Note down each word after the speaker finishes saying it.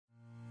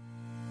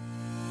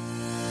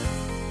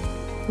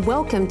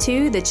Welcome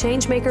to the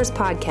Changemakers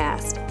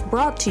Podcast,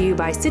 brought to you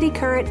by City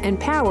Current and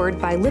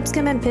powered by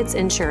Lipscomb and Pitts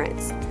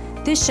Insurance.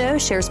 This show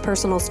shares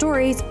personal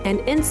stories and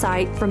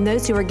insight from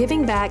those who are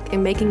giving back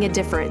and making a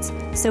difference,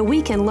 so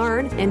we can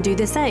learn and do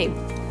the same.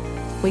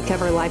 We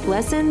cover life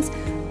lessons,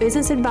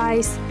 business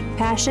advice,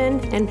 passion,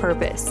 and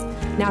purpose.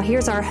 Now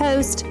here's our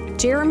host,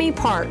 Jeremy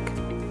Park.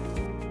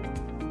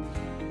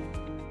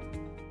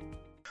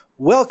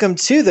 Welcome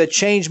to the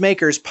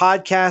Changemakers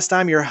Podcast.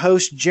 I'm your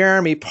host,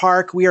 Jeremy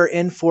Park. We are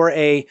in for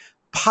a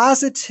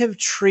positive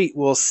treat,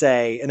 we'll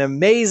say, an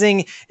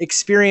amazing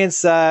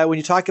experience when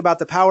you talk about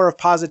the power of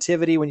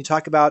positivity, when you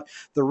talk about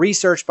the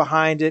research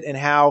behind it and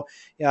how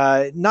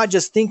not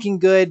just thinking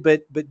good,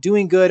 but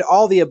doing good,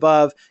 all the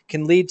above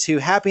can lead to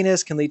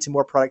happiness, can lead to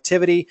more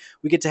productivity.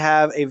 We get to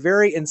have a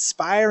very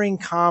inspiring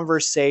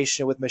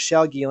conversation with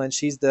Michelle Gielen.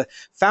 She's the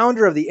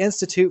founder of the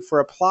Institute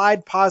for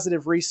Applied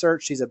Positive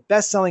Research. She's a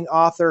best-selling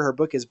author. Her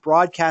book is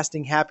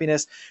Broadcasting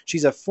Happiness.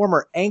 She's a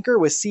former anchor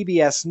with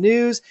CBS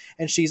News,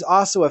 and she's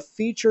also a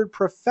featured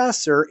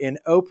professor in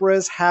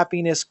Oprah's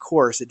Happiness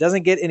course. It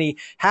doesn't get any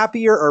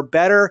happier or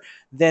better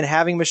than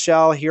having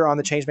Michelle here on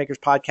the Changemakers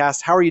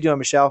Podcast. How are you doing,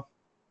 Michelle?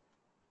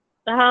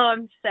 Oh,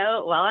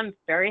 I'm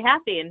very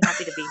happy and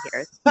happy to be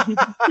here.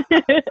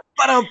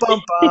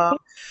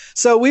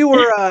 So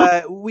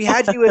we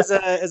had you as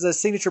a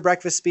signature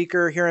breakfast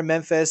speaker here in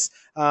Memphis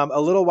a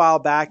little while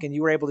back, and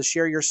you were able to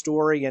share your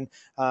story and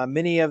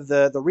many of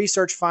the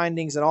research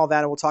findings and all that,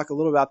 and we'll talk a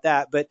little about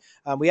that. But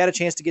we had a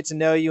chance to get to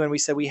know you, and we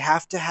said we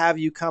have to have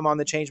you come on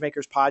the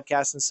Changemakers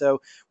Podcast, and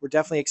so we're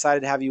definitely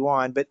excited to have you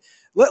on. But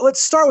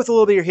let's start with a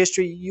little bit of your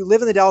history. You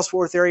live in the Dallas-Fort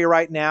Worth area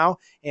right now,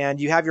 and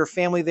you have your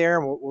family there,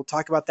 and we'll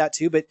talk about that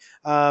too. But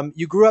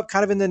you grew up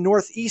kind of in the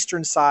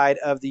northeastern side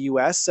of the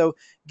U.S., so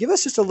give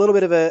us just a little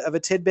bit of a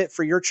tidbit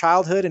for your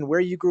childhood and where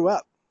you grew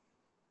up.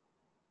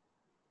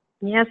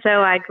 Yeah,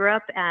 so I grew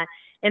up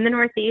in the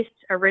Northeast.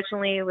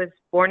 Originally was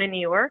born in New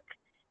York,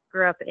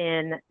 grew up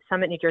in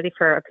Summit, New Jersey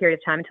for a period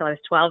of time until I was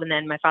 12, and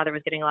then my father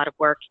was getting a lot of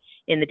work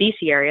in the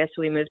D.C. area,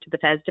 so we moved to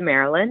Bethesda,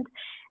 Maryland.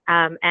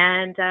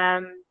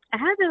 I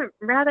had a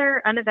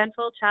rather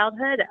uneventful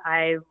childhood.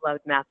 I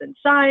loved math and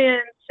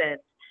science, and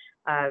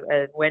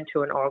I went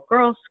to an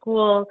all-girls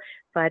school.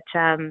 But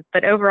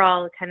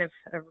overall, kind of,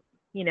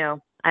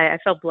 I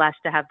felt blessed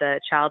to have the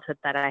childhood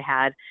that I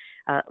had.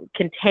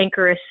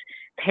 Cantankerous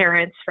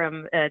parents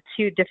from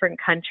two different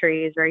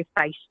countries, very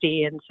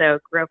feisty, and so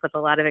grew up with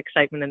a lot of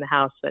excitement in the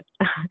house. But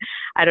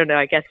I don't know.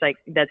 I guess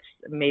that's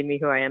made me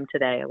who I am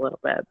today a little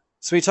bit.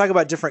 So we talk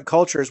about different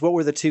cultures. What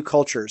were the two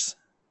cultures?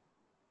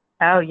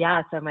 Oh,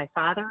 yeah. So my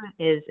father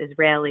is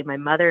Israeli. My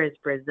mother is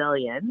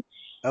Brazilian.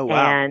 Oh,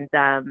 wow. And,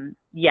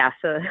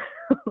 so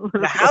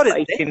how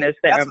did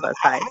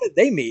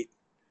they meet?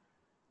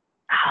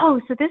 Oh,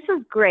 so this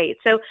was great.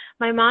 So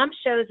my mom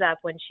shows up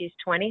when she's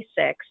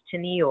 26 to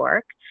New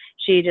York.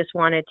 She just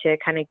wanted to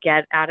kind of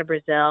get out of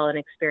Brazil and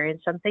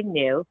experience something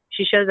new.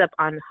 She shows up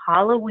on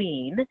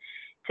Halloween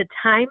to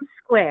Times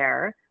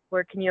Square,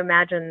 where can you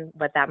imagine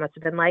what that must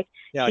have been like?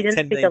 Yeah, she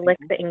didn't speak a lick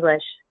of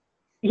English.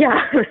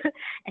 Yeah,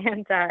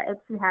 and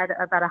she had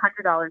about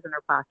 $100 in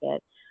her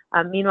pocket.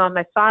 Meanwhile,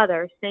 my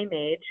father, same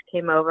age,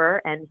 came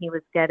over, and he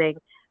was getting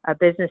a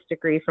business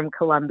degree from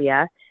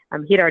Columbia.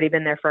 He'd already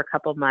been there for a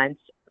couple months.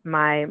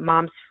 My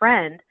mom's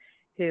friend,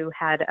 who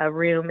had a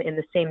room in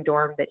the same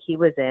dorm that he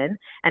was in,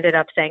 ended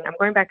up saying, "I'm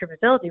going back to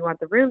Brazil. Do you want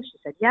the room?" She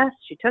said yes.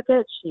 She took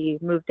it. She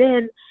moved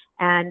in,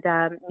 and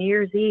New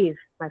Year's Eve,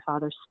 my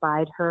father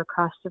spied her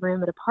across the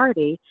room at a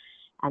party,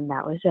 and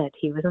that was it.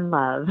 He was in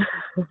love.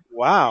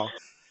 Wow.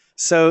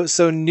 So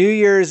New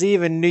Year's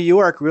Eve in New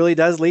York really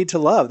does lead to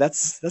love.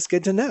 That's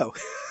good to know.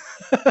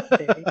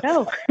 There you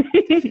go.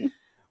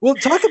 Well,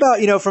 talk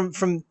about,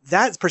 from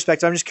that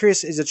perspective, I'm just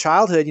curious, as a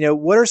childhood,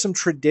 what are some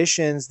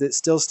traditions that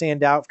still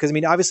stand out? Because,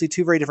 obviously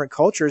two very different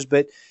cultures,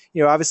 but,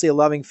 obviously a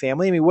loving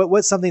family.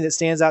 What's something that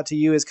stands out to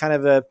you as kind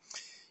of a,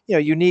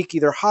 unique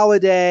either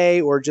holiday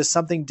or just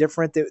something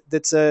different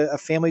that's a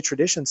family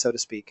tradition, so to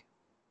speak?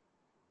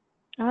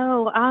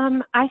 Oh,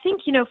 I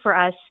think, for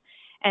us,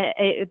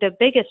 the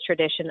biggest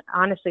tradition,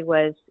 honestly,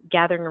 was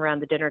gathering around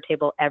the dinner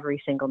table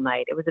every single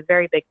night. It was a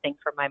very big thing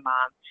for my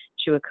mom.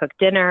 She would cook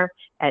dinner.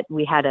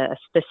 We had a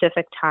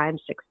specific time,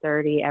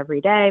 6:30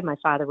 every day. My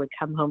father would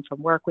come home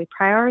from work. We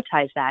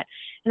prioritized that.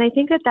 And I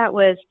think that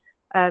was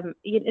a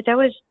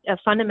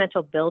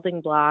fundamental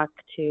building block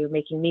to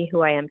making me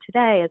who I am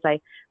today. As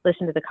I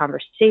listened to the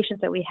conversations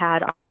that we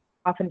had,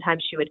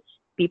 oftentimes she would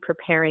be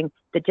preparing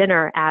the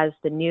dinner as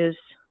the news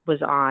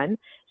was on.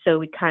 So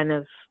we kind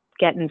of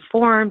get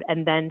informed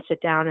and then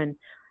sit down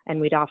and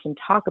we'd often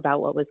talk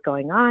about what was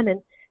going on.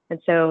 And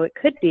so it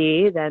could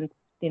be then,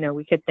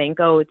 we could think,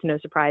 oh, it's no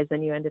surprise.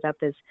 Then you ended up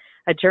as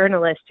a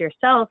journalist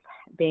yourself,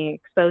 being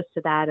exposed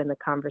to that and the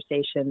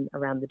conversation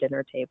around the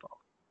dinner table.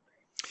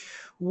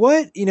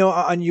 What,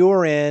 on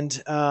your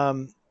end,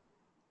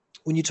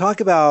 when you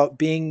talk about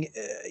being,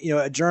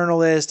 a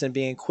journalist and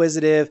being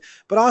inquisitive,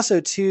 but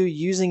also too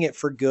using it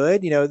for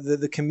good,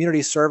 the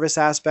community service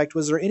aspect,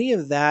 was there any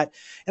of that?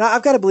 And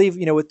I've got to believe,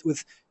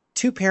 with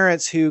two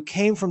parents who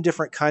came from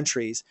different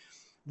countries,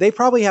 they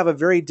probably have a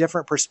very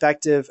different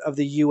perspective of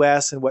the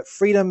U.S. and what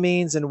freedom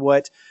means and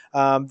what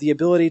the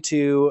ability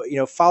to,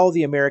 follow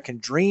the American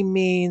dream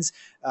means,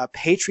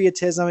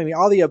 patriotism. I mean,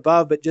 all the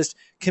above, but just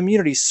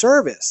community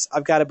service,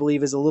 I've got to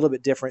believe, is a little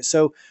bit different.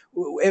 So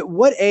at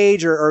what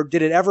age or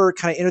did it ever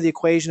kind of enter the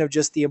equation of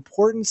just the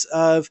importance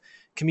of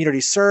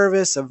community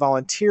service, of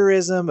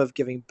volunteerism, of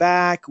giving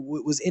back?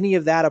 Was any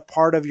of that a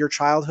part of your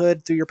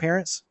childhood through your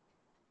parents?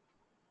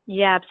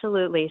 Yeah,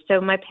 absolutely.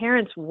 So my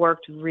parents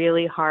worked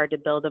really hard to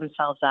build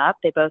themselves up.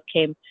 They both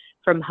came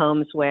from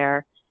homes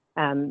where,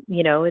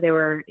 they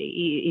were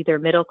either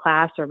middle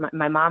class or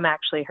my mom,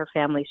 actually, her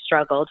family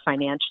struggled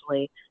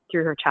financially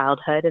through her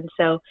childhood. And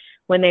so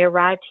when they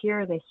arrived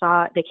here, they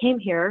came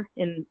here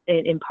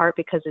in part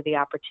because of the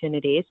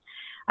opportunities.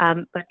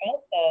 But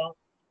also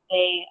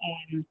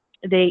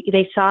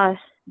they saw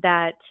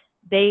that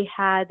they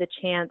had the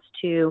chance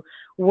to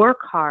work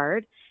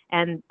hard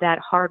and that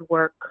hard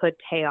work could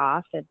pay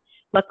off. And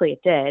luckily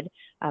it did.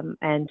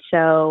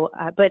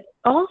 But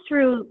all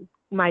through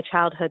my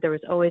childhood, there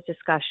was always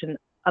discussion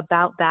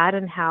about that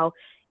and how,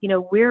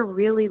 we're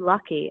really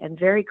lucky and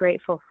very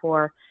grateful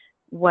for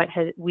what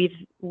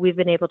we've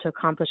been able to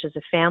accomplish as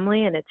a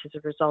family. And it's as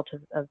a result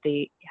of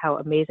how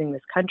amazing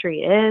this country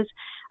is.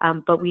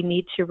 But we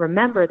need to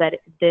remember that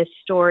this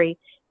story,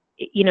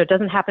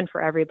 doesn't happen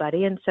for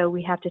everybody. And so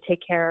we have to take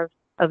care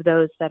of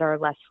those that are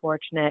less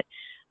fortunate.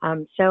 I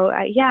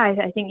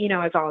think,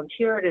 I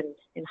volunteered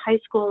in high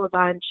school a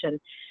bunch, and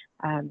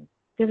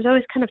it was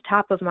always kind of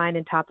top of mind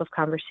and top of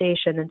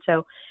conversation. And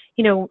so,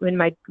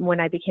 when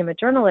I became a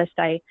journalist,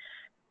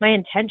 my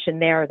intention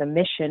there, the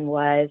mission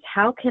was,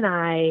 how can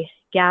I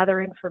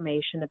gather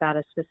information about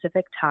a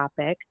specific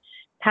topic,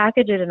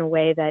 package it in a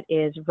way that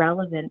is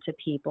relevant to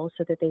people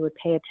so that they would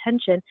pay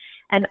attention,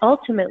 and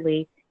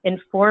ultimately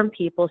inform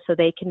people so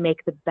they can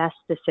make the best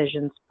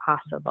decisions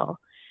possible.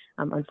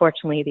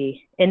 Unfortunately,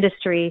 the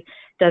industry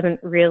doesn't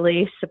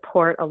really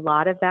support a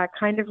lot of that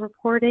kind of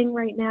reporting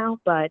right now,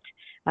 but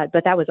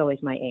that was always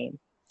my aim.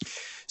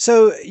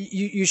 So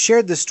you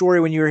shared the story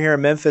when you were here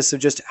in Memphis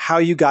of just how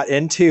you got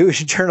into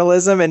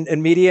journalism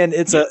and media, and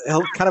it's a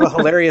kind of a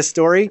hilarious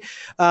story.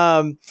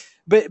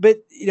 But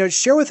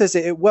share with us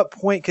at what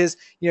point, because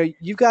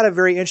you've got a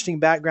very interesting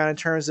background in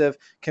terms of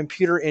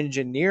computer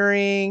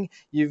engineering.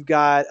 You've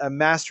got a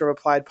Master of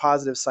Applied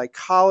Positive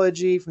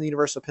Psychology from the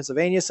University of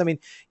Pennsylvania. So I mean,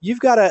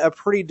 you've got a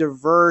pretty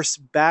diverse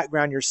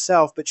background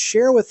yourself. But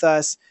share with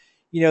us,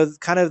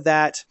 kind of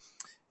that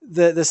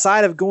the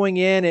side of going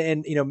in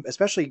and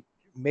especially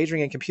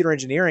majoring in computer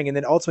engineering, and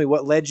then ultimately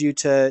what led you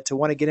to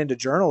want to get into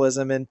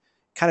journalism, and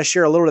kind of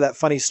share a little of that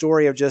funny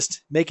story of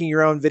just making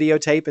your own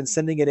videotape and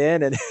sending it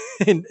in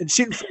and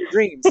shooting for your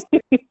dreams.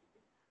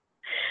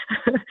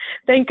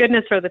 Thank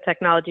goodness for the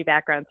technology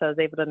background. So I was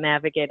able to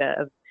navigate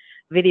a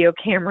video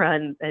camera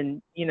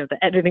and the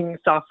editing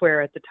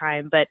software at the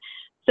time. But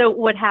so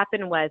what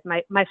happened was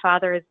my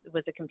father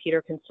was a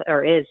computer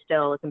is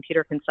still a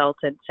computer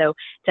consultant. So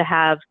to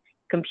have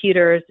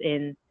computers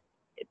in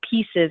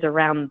pieces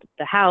around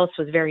the house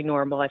was very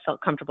normal. I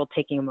felt comfortable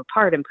taking them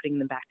apart and putting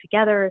them back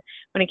together.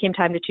 When it came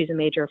time to choose a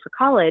major for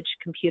college,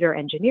 computer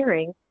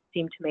engineering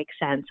seemed to make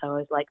sense. I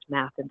always liked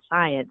math and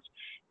science.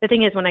 The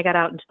thing is, when I got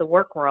out into the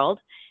work world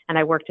and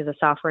I worked as a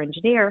software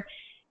engineer,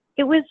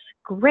 it was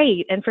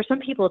great. And for some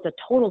people, it's a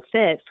total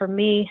fit. For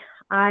me,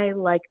 I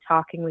like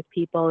talking with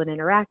people and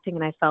interacting,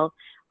 and I felt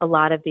a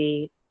lot of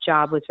the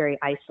job was very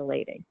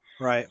isolating.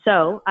 Right.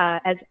 So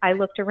as I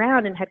looked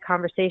around and had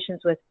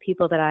conversations with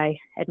people that I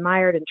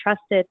admired and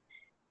trusted,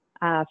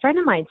 a friend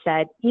of mine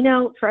said,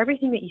 for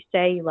everything that you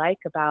say you like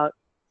about,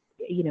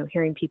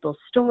 hearing people's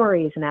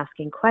stories and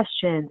asking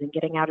questions and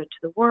getting out into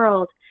the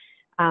world,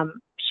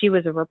 she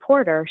was a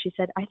reporter. She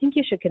said, I think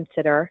you should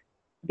consider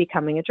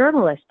becoming a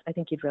journalist. I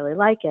think you'd really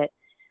like it.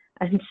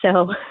 And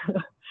so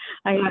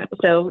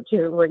so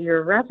to what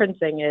you're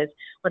referencing is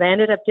what I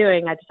ended up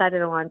doing. I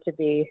decided I wanted to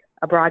be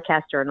a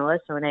broadcast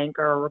journalist, so an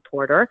anchor or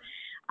reporter.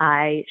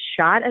 I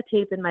shot a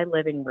tape in my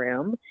living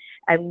room.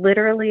 I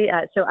literally,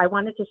 so I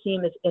wanted to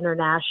seem as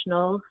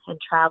international and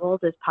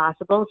traveled as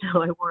possible.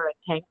 So I wore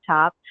a tank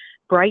top,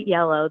 bright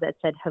yellow, that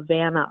said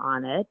Havana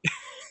on it.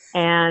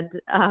 And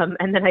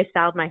then I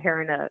styled my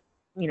hair in a,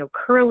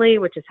 curly,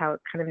 which is how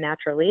it kind of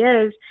naturally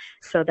is,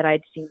 so that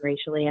I'd seem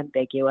racially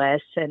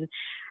ambiguous. And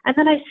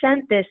then I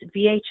sent this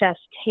VHS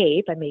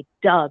tape. I made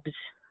dubs.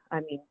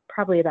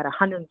 Probably about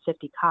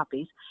 150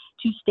 copies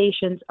to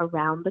stations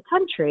around the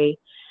country.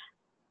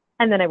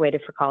 And then I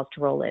waited for calls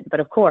to roll in. But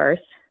of course,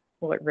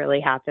 what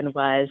really happened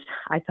was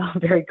I felt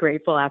very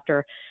grateful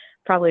after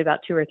probably about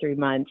 2 or 3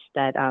 months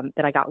that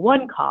I got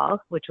one call,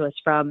 which was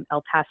from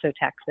El Paso,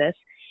 Texas.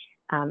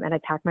 And I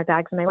packed my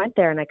bags and I went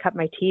there and I cut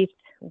my teeth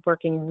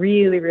working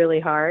really, really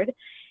hard.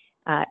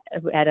 at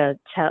an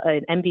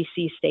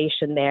NBC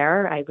station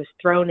there. I was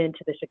thrown into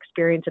this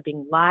experience of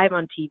being live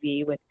on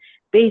TV with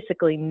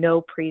basically no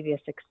previous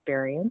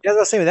experience. Yeah, I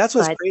was saying that's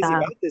what's crazy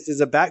about this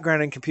is a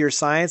background in computer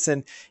science,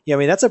 and I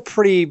mean that's a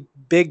pretty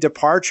big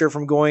departure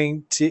from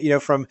going to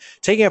from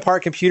taking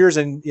apart computers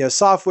and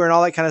software and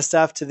all that kind of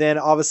stuff to then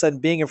all of a sudden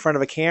being in front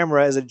of a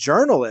camera as a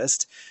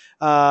journalist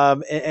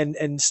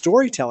and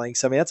storytelling.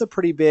 So I mean that's a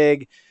pretty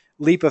big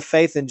leap of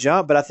faith and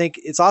jump, but I think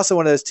it's also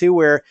one of those two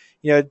where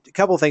a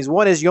couple of things.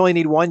 One is you only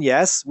need one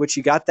yes, which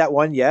you got that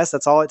one yes.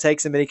 That's all it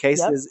takes in many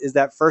cases is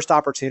that first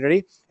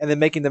opportunity and then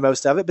making the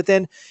most of it. But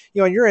then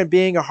on your end,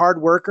 being a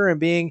hard worker and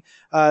being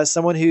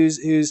someone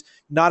who's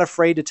not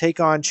afraid to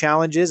take on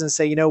challenges and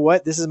say, you know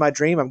what, this is my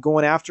dream. I'm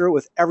going after it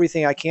with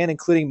everything I can,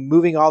 including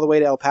moving all the way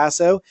to El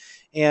Paso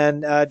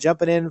and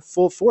jumping in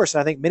full force.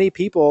 And I think many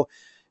people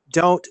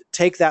don't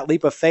take that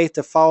leap of faith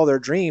to follow their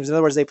dreams. In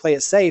other words, they play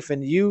it safe,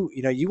 and you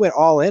went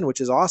all in,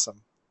 which is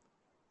awesome.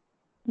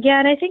 Yeah,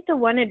 and I think the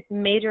one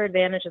major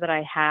advantage that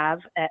I have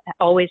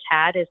always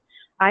had is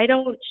I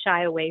don't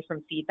shy away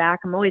from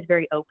feedback. I'm always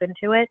very open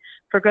to it,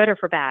 for good or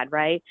for bad,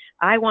 right?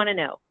 I want to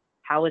know,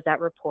 how was that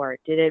report?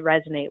 Did it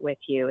resonate with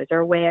you? Is there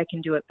a way I can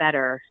do it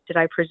better? Did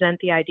I present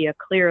the idea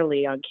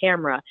clearly on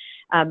camera?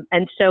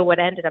 And so what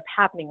ended up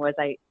happening was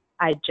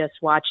I just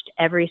watched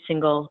every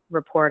single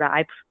report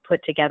I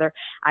put together.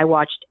 I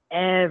watched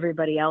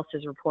everybody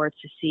else's reports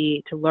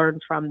to learn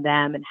from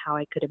them and how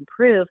I could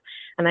improve.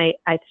 And I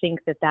think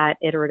that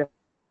iterative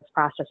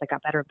process, I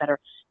got better and better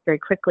very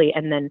quickly,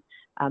 and then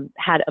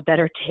had a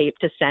better tape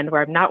to send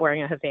where I'm not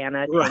wearing a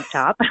Havana tank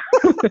top.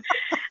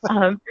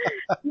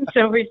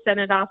 So we sent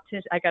it off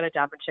I got a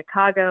job in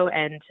Chicago.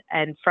 And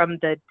from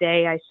the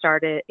day I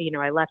started,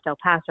 I left El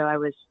Paso, I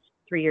was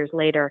 3 years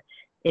later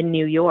in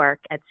New York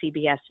at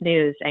CBS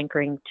News,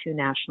 anchoring 2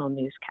 national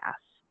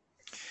newscasts.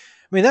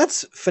 I mean,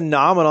 that's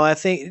phenomenal. I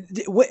think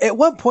at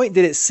what point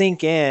did it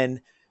sink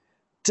in?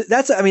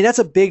 That's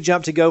a big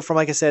jump to go from,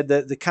 like I said,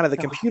 the kind of the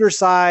computer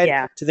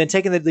side to then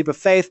taking the leap of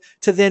faith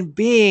to then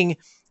being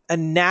a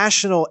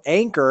national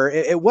anchor.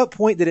 At what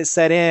point did it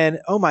set in?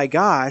 Oh my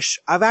gosh,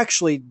 I've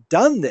actually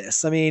done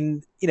this. I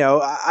mean,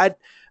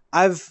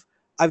 I've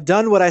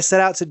done what I set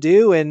out to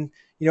do. And,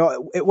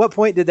 at what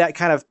point did that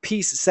kind of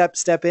piece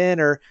step in,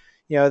 or,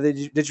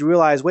 did you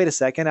realize, wait a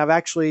second, I've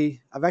actually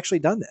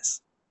done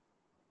this?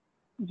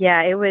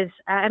 Yeah, it was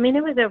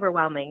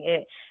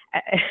overwhelming.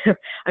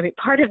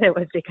 Part of it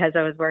was because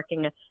I was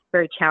working a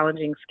very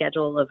challenging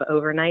schedule of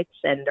overnights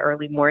and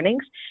early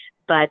mornings,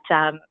 but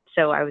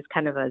so I was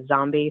kind of a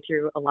zombie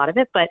through a lot of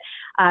it. But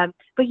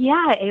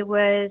yeah, it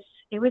was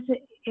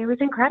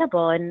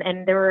incredible. And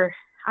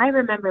I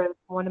remember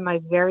one of my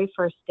very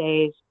first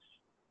days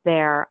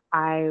there,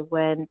 I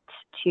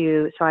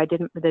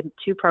did the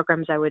 2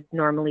 programs I would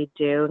normally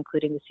do,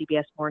 including the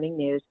CBS Morning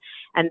News.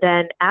 And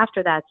then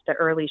after that's the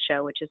early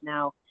show, which is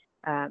now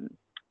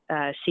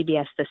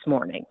CBS This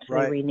Morning. So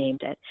they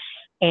renamed it.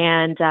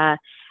 And I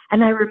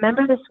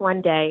remember this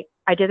one day,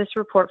 I did this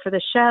report for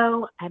the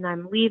show, and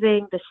I'm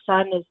leaving. The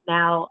sun is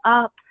now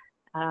up,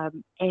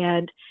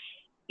 and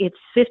it's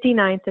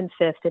 59th and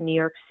 5th in New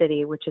York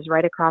City, which is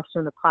right across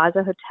from the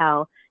Plaza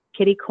Hotel.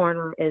 Kitty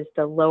Corner is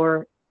the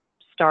lower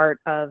start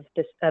of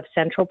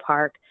Central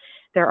Park.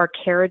 There are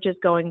carriages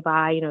going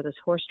by, those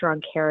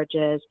horse-drawn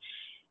carriages.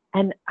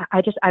 And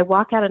I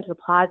walk out into the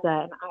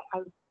plaza,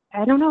 and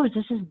I don't know, it's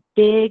just this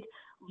big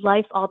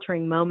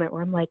life-altering moment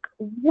where I'm like,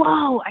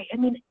 whoa, I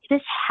mean,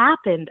 this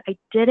happened. I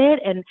did it.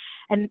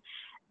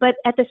 But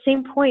at the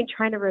same point,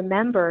 trying to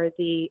remember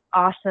the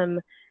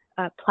awesome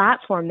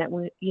platform that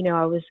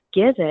I was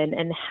given,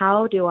 and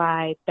how do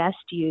I best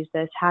use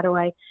this? How do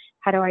I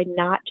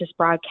not just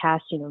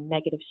broadcast,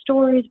 negative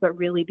stories, but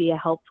really be a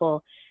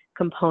helpful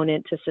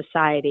component to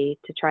society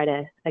to try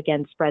to,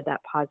 again, spread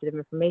that positive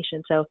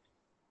information. So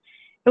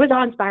it was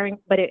awe-inspiring,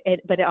 but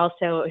it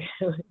also,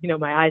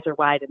 my eyes are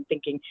wide and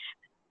thinking,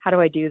 how do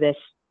I do this?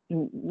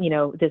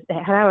 How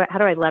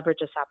do I leverage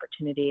this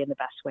opportunity in the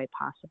best way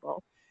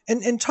possible?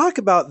 And talk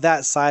about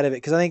that side of it,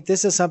 because I think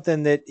this is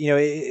something that,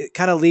 it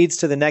kind of leads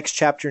to the next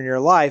chapter in your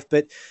life.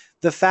 But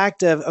the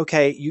fact of,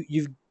 okay,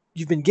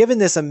 you've been given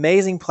this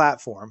amazing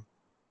platform.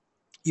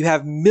 You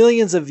have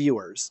millions of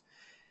viewers,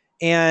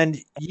 and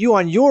you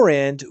on your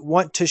end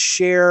want to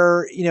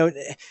share,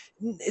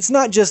 it's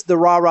not just the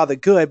rah, the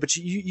good, but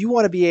you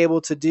want to be able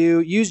to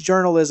use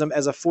journalism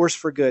as a force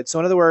for good. So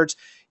in other words,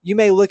 you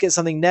may look at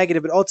something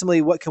negative, but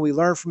ultimately, what can we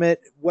learn from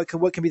it? What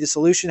can be the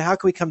solution? How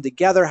can we come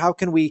together? How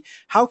can we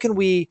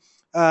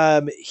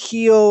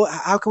heal?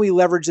 How can we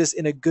leverage this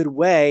in a good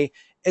way,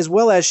 as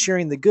well as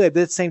sharing the good?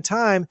 But at the same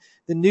time,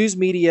 the news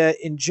media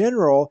in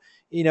general,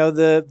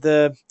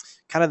 the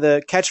kind of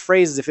the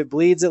catchphrases, if it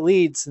bleeds, it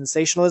leads,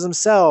 sensationalism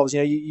sells.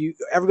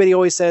 Everybody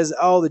always says,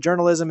 oh, the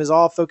journalism is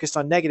all focused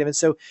on negative. And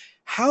so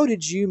how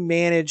did you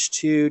manage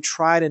to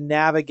try to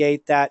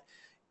navigate that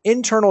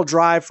internal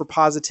drive for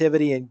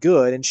positivity and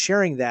good and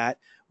sharing that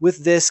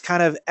with this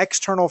kind of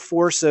external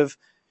force of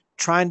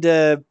trying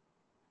to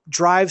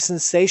drive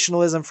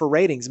sensationalism for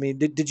ratings? I mean,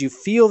 did you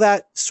feel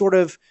that sort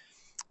of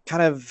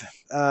kind of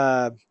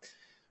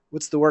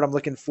what's the word I'm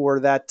looking for?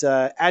 That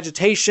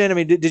agitation. I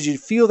mean, did you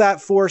feel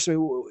that force? I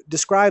mean,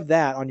 describe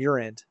that on your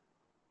end.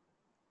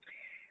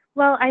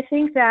 Well, I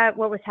think that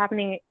what was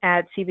happening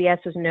at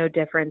CBS was no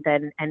different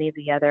than any of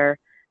the other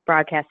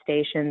broadcast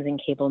stations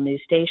and cable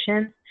news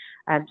stations.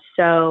 And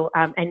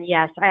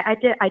yes,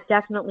 I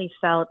definitely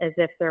felt as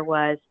if there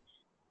was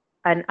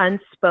an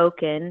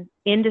unspoken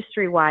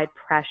industry-wide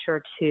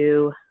pressure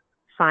to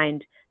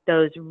find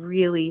those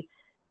really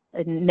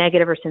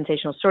negative or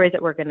sensational stories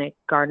that were going to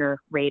garner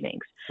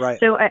ratings. Right.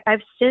 So I've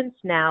since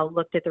now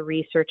looked at the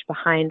research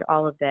behind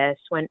all of this.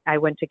 When I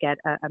went to get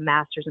a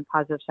master's in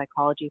positive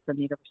psychology from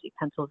the University of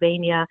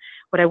Pennsylvania,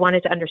 what I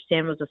wanted to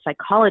understand was the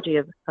psychology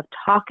of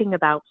talking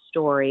about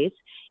stories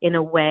in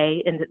a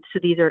way. And so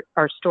these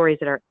are stories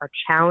that are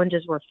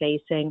challenges we're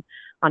facing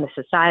on a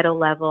societal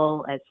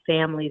level, as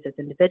families, as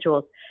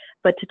individuals,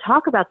 but to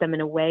talk about them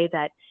in a way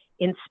that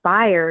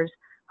inspires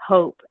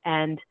hope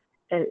and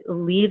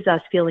leaves us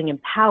feeling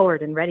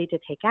empowered and ready to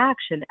take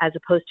action, as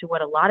opposed to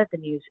what a lot of the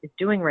news is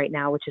doing right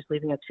now, which is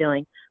leaving us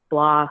feeling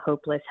blah,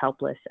 hopeless,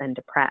 helpless, and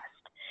depressed.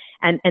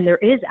 And there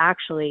is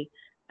actually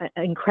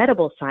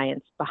incredible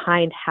science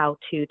behind how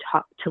to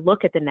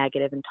look at the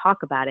negative and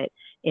talk about it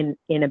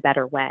in a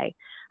better way.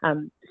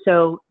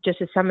 So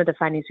just as some of the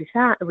findings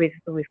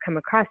we've come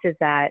across is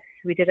that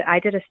I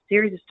did a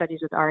series of studies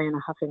with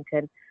Arianna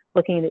Huffington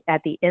looking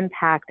at the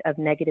impact of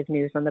negative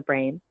news on the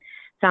brain,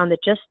 found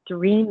that just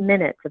 3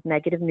 minutes of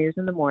negative news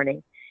in the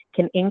morning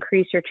can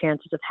increase your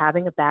chances of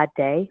having a bad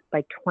day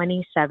by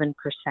 27%.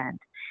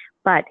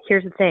 But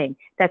here's the thing,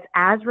 that's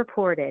as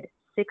reported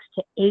 6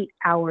 to 8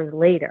 hours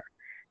later.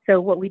 So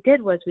what we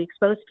did was we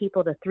exposed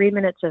people to 3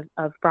 minutes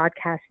of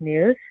broadcast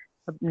news,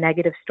 of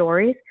negative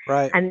stories,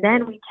 right. And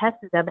then we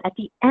tested them at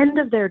the end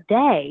of their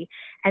day,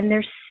 and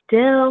they're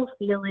still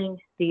feeling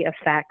the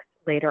effects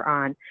later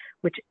on,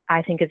 which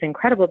I think is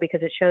incredible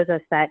because it shows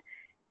us that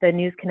the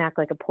news can act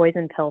like a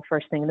poison pill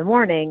first thing in the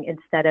morning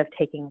instead of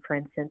taking, for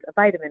instance, a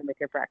vitamin with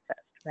your breakfast,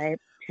 right?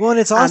 Well, and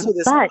it's also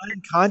this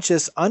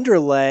unconscious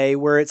underlay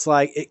where it's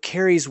like it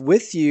carries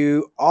with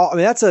you all. I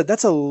mean,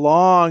 that's a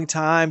long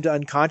time to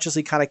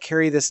unconsciously kind of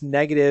carry this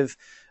negative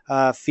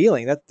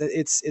feeling.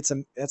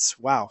 That's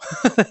wow.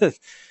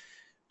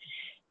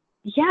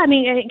 Yeah, I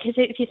mean, because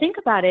if you think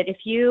about it, if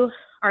you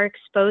are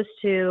exposed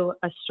to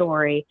a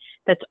story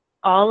that's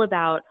all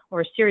about,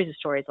 or a series of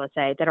stories, let's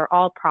say, that are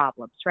all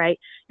problems, right?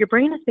 Your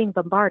brain is being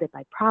bombarded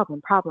by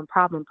problem, problem,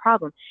 problem,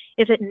 problem.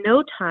 If at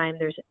no time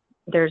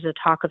there's a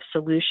talk of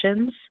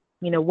solutions,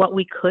 what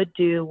we could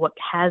do, what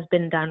has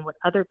been done, what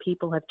other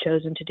people have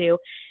chosen to do,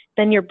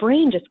 then your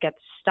brain just gets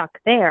stuck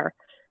there.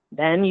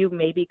 Then you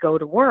maybe go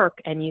to work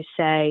and you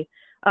say,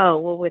 oh,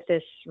 well, with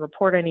this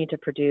report I need to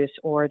produce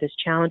or this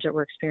challenge that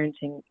we're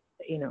experiencing,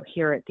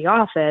 here at the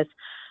office,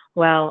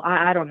 well,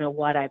 I don't know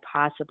what I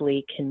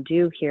possibly can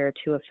do here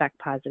to affect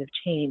positive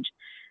change.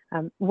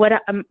 What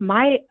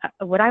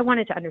I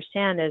wanted to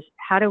understand is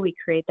how do we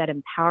create that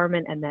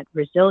empowerment and that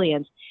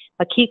resilience?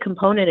 A key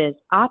component is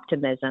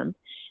optimism.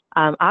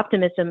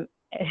 Optimism,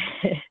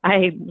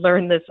 I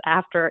learned this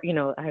after,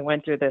 I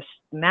went through this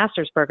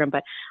master's program,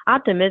 but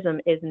optimism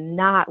is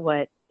not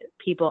what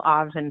people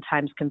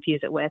oftentimes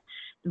confuse it with.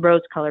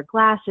 Rose-colored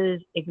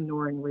glasses,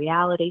 ignoring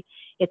reality.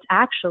 It's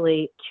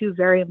actually two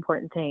very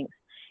important things.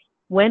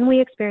 When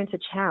we experience a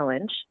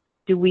challenge,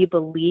 do we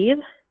believe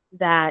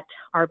that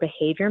our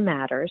behavior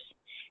matters?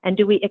 And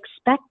do we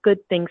expect good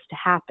things to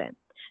happen?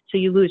 So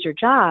you lose your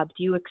job.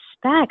 Do you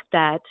expect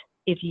that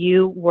if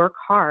you work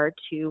hard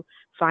to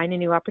find a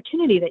new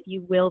opportunity that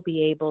you will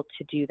be able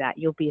to do that?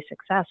 You'll be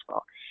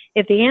successful.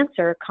 If the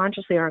answer,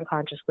 consciously or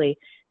unconsciously,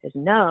 is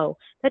no,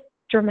 that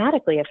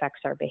dramatically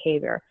affects our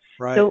behavior.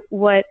 Right. So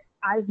what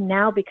I've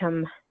now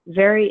become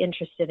very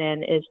interested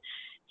in is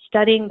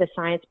studying the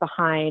science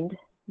behind,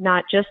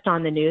 not just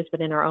on the news,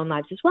 but in our own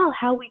lives as well,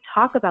 how we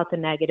talk about the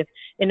negative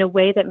in a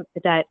way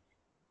that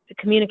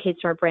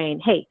communicates to our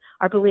brain, hey,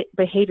 our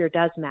behavior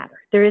does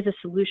matter. There is a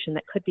solution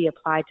that could be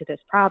applied to this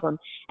problem.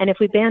 And if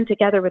we band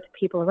together with the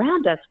people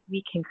around us,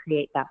 we can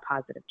create that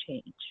positive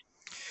change.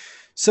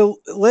 So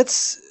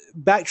let's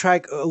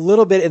backtrack a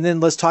little bit and then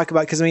let's talk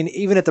about, because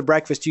even at the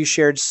breakfast, you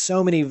shared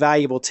so many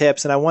valuable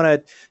tips, and I want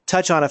to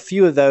touch on a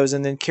few of those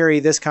and then carry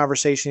this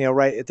conversation,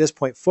 right at this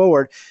point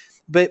forward.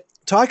 But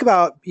talk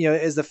about,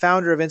 as the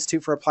founder of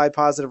Institute for Applied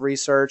Positive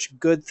Research,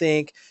 Good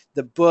Think,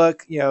 the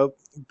book,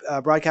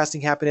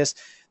 Broadcasting Happiness,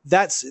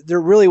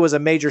 there really was a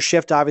major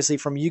shift, obviously,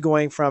 from you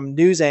going from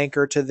news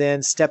anchor to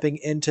then stepping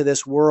into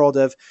this world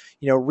of,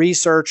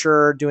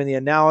 researcher, doing the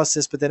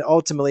analysis, but then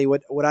ultimately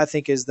what I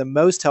think is the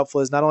most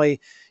helpful is not only,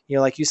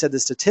 like you said, the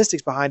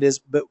statistics behind it,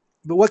 but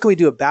what can we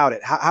do about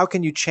it? How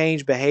can you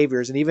change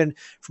behaviors? And even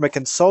from a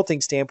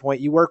consulting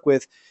standpoint, you work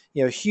with,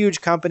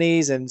 huge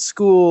companies and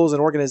schools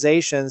and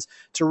organizations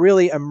to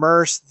really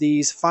immerse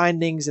these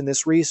findings in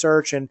this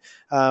research and,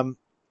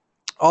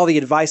 all the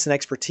advice and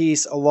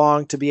expertise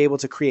along to be able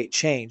to create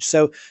change.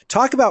 So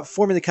talk about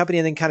forming the company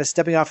and then kind of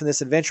stepping off in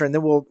this adventure, and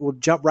then we'll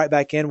jump right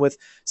back in with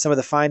some of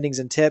the findings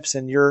and tips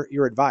and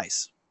your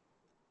advice.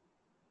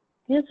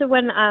 Yeah, so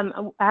when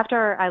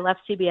after I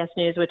left CBS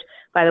News, which,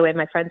 by the way,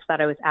 my friends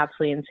thought I was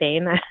absolutely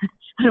insane.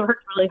 I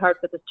worked really hard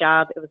for this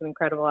job. It was an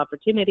incredible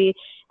opportunity,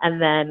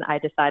 and then I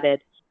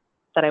decided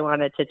that I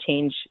wanted to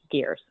change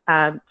gears.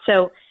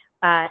 So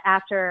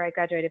after I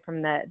graduated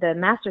from the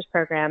master's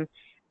program,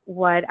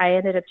 what I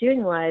ended up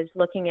doing was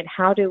looking at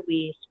how do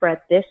we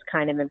spread this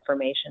kind of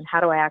information?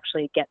 How do I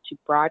actually get to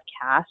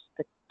broadcast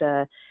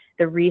the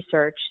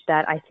research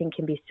that I think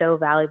can be so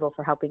valuable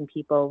for helping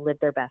people live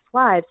their best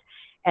lives?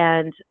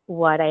 And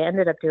what I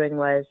ended up doing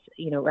was,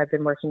 I've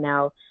been working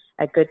now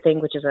at Good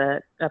Thing, which is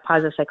a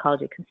positive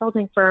psychology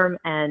consulting firm,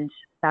 and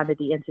founded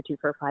the Institute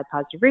for Applied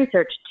Positive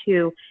Research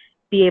to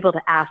be able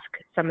to ask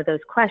some of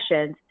those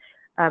questions.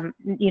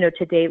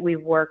 To date,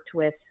 we've worked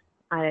with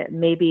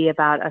maybe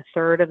about a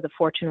third of the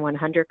Fortune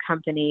 100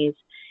 companies,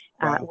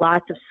 Wow.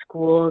 lots of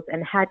schools,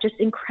 and had just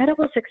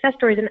incredible success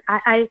stories. And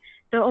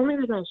the only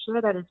reason I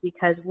share that is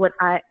because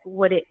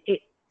what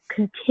it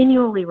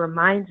continually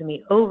reminds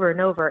me over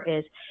and over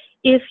is,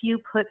 if you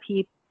put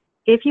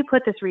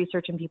this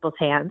research in people's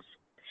hands,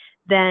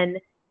 then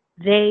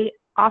they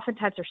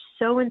oftentimes are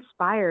so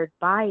inspired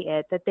by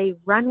it that they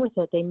run with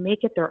it, they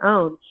make it their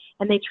own,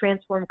 and they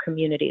transform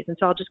communities. And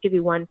so I'll just give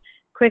you one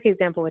quick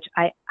example, which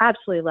I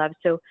absolutely love.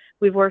 So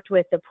we've worked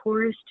with the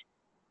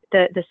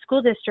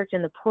school district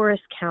in the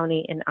poorest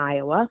county in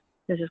Iowa.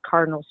 This is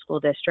Cardinal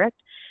School District.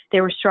 They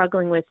were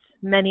struggling with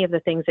many of the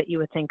things that you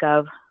would think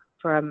of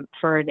for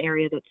an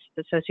area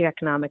that's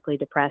socioeconomically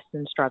depressed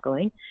and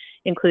struggling,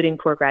 including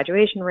poor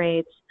graduation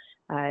rates,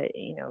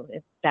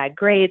 bad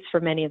grades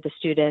for many of the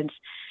students.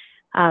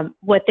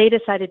 What they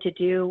decided to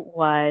do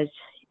was,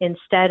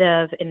 instead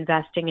of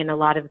investing in a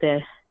lot of the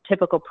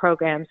typical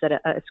programs that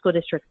a school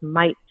district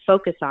might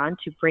focus on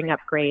to bring up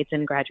grades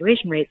and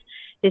graduation rates,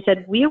 they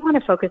said, we want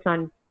to focus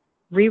on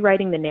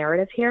rewriting the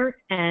narrative here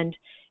and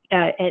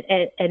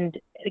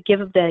give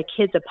the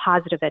kids a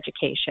positive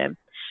education.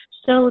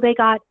 So they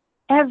got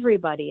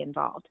everybody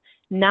involved,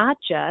 not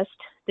just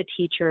the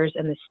teachers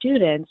and the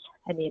students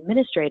and the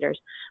administrators,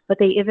 but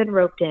they even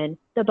roped in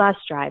the bus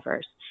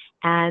drivers,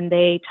 and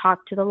they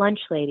talked to the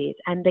lunch ladies,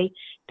 and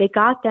they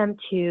got them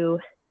to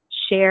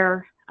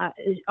share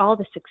all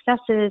the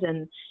successes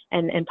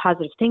and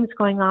positive things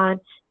going on,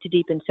 to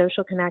deepen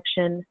social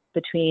connection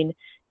between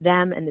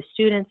them and the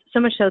students. So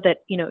much so that,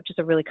 just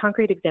a really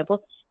concrete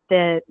example,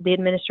 the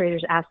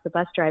administrators asked the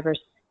bus drivers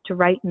to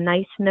write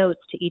nice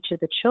notes to each of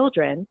the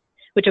children,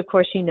 which of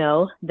course,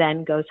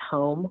 then goes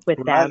home with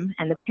Right. them,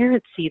 and the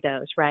parents see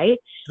those, right?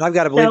 And I've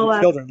got to believe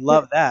the children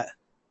love that.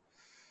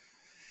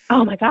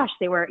 Oh my gosh,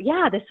 this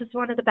is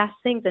one of the best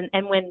things.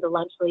 And when the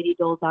lunch lady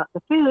doles out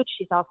the food,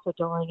 she's also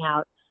doling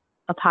out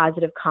a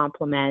positive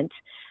compliment.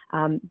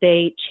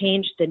 They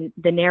changed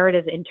the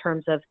narrative in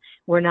terms of,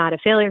 we're not a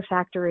failure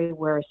factory,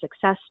 we're a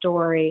success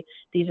story.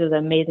 These are the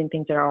amazing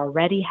things that are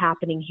already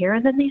happening here.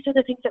 And then these are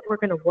the things that we're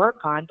going to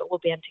work on, but we'll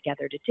band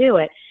together to do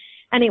it.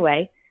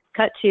 Anyway,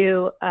 cut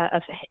to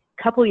a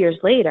couple years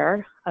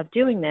later of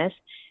doing this,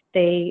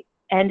 they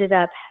ended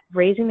up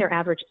raising their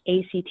average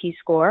ACT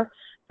score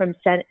from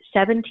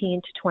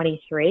 17 to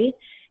 23.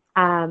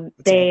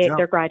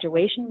 Their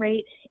graduation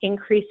rate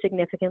increased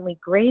significantly.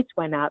 Grades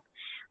went up.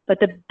 But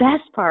the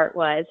best part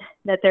was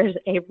that there's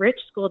a rich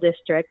school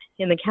district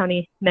in the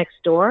county next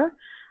door.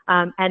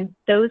 And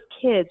those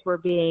kids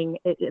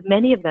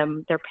many of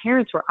them, their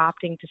parents were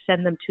opting to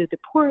send them to the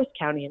poorest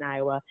county in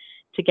Iowa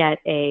to get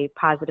a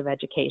positive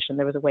education.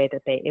 There was a way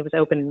that it was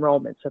open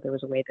enrollment, so there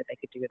was a way that they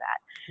could do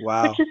that.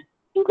 Wow. Which is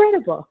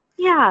incredible.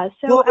 Yeah.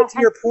 So to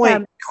your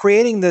point,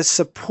 creating the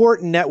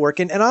support network.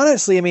 And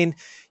honestly, when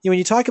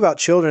you talk about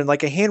children,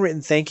 like a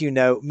handwritten thank you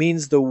note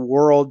means the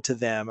world to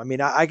them.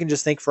 I can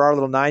just think for our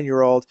little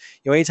 9-year-old,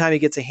 anytime he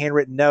gets a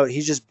handwritten note,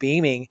 he's just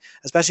beaming,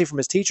 especially from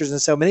his teachers.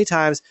 And so many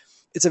times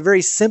it's a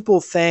very simple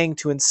thing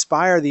to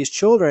inspire these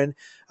children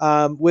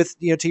with,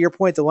 to your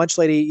point, the lunch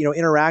lady,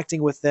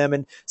 interacting with them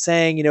and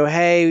saying,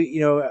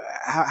 hey,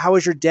 how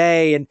was your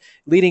day? And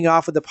leading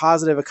off with a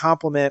positive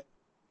compliment.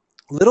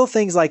 Little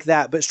things like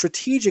that, but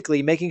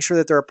strategically making sure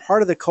that they're a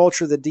part of the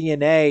culture, the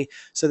DNA,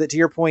 so that, to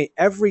your point,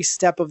 every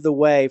step of the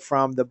way,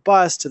 from the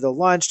bus to the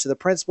lunch to the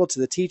principal to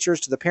the teachers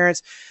to the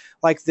parents,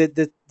 like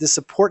the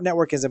support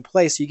network is in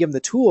place. So you give them the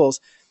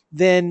tools.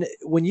 Then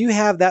when you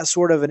have that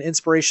sort of an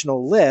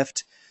inspirational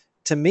lift,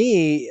 to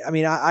me,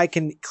 I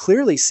can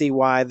clearly see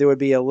why there would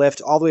be a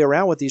lift all the way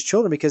around with these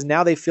children, because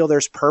now they feel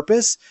there's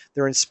purpose,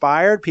 they're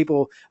inspired,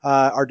 people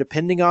are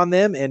depending on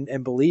them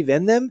and believe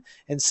in them.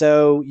 And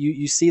so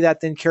you see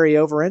that then carry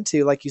over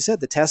into, like you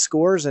said, the test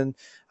scores and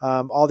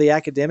all the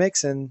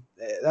academics. And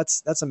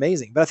that's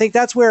amazing. But I think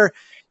that's where,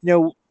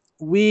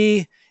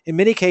 we, in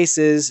many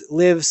cases,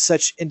 live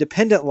such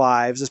independent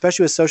lives,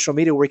 especially with social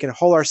media, where we can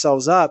hold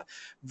ourselves up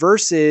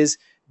versus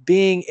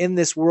being in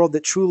this world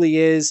that truly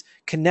is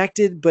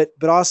connected, but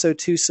also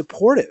too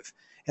supportive.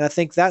 And I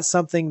think that's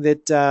something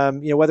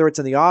that, whether it's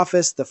in the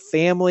office, the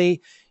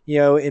family,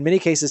 in many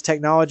cases,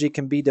 technology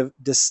can be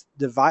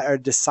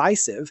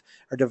decisive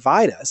or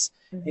divide us.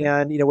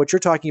 Mm-hmm. And, what you're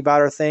talking about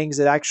are things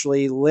that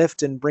actually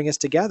lift and bring us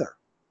together.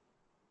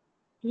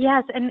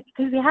 Yes, and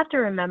because we have to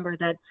remember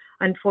that,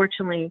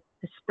 unfortunately,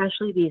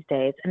 especially these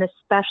days, and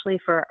especially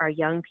for our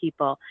young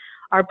people,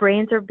 our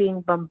brains are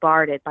being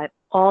bombarded by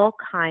all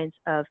kinds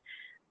of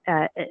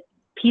uh,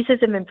 pieces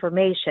of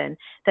information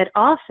that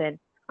often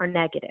are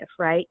negative,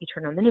 right? You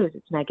turn on the news,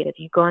 it's negative.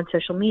 You go on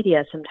social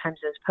media, sometimes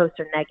those posts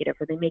are negative,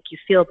 or they make you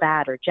feel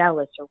bad or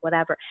jealous or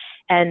whatever.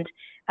 And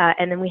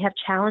then we have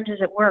challenges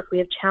at work. We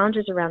have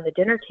challenges around the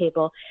dinner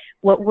table.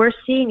 What we're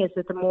seeing is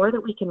that the more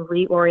that we can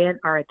reorient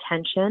our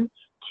attention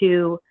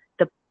to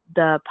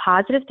the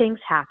positive things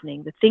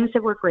happening, the things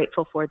that we're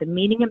grateful for, the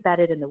meaning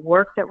embedded in the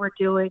work that we're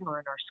doing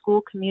or in our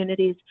school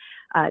communities,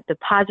 the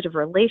positive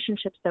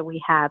relationships that we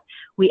have,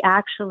 we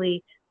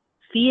actually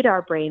feed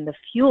our brain the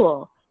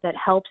fuel that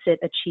helps it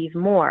achieve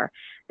more.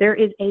 There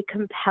is a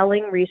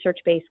compelling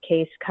research-based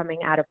case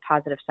coming out of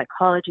positive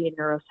psychology and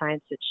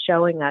neuroscience that's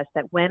showing us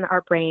that when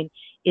our brain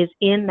is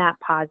in that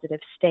positive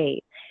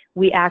state,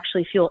 we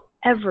actually fuel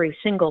every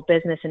single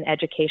business and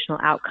educational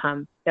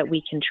outcome that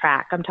we can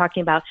track. I'm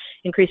talking about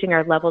increasing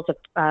our levels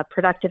of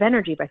productive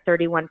energy by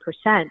 31%,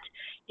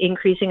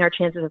 increasing our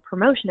chances of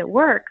promotion at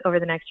work over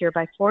the next year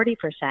by 40%,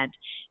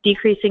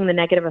 decreasing the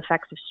negative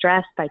effects of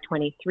stress by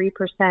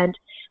 23%.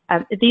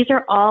 These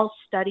are all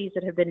studies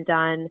that have been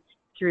done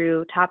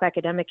through top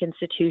academic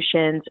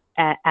institutions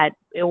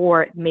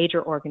or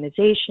major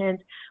organizations.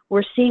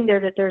 We're seeing there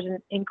that there's an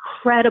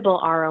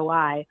incredible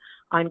ROI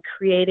on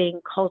creating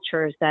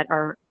cultures that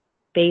are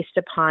based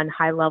upon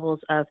high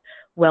levels of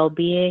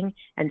well-being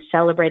and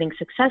celebrating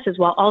successes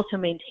while also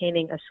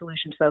maintaining a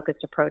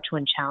solutions-focused approach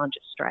when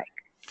challenges strike.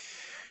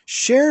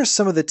 Share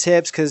some of the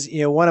tips, because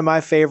one of my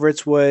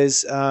favorites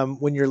was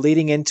when you're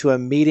leading into a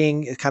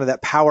meeting, kind of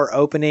that power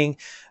opening.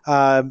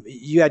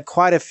 You had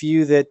quite a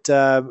few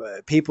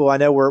that people I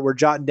know were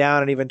jotting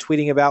down and even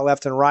tweeting about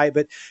left and right.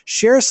 But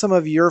share some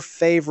of your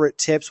favorite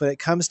tips when it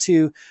comes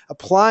to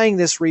applying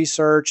this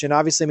research. And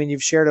obviously, I mean,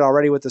 you've shared it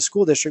already with the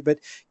school district, but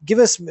give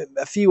us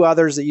a few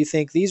others that you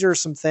think these are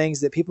some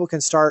things that people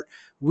can start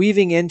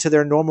weaving into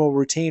their normal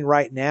routine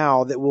right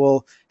now that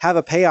will have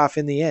a payoff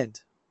in the end.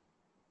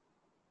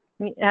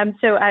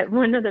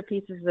 One of the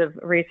pieces of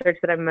research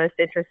that I'm most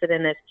interested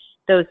in is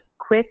those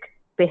quick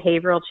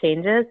behavioral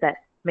changes that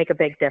make a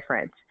big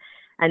difference.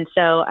 And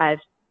so I've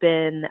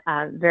been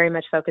very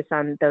much focused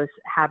on those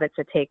habits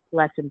that take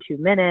less than 2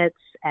 minutes,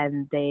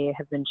 and they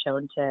have been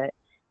shown to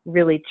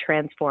really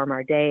transform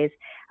our days.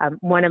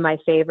 One of my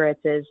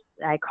favorites is,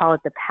 I call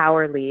it the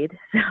power lead.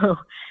 So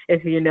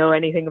if you know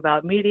anything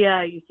about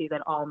media, you see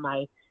that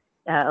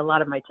a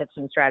lot of my tips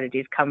and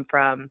strategies come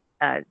from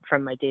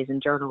my days in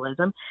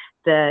journalism.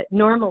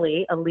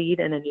 Normally a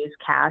lead in a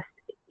newscast,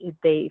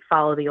 they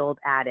follow the old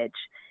adage,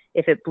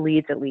 if it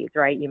bleeds, it leads,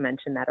 right? You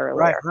mentioned that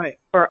earlier. Right.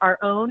 For our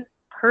own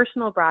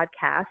personal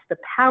broadcast, the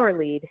power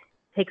lead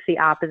takes the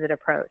opposite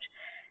approach.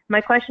 My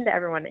question to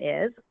everyone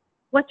is,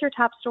 what's your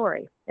top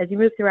story? As you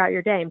move throughout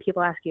your day and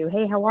people ask you,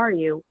 hey, how are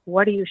you?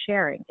 What are you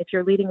sharing? If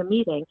you're leading a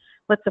meeting,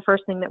 what's the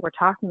first thing that we're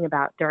talking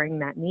about during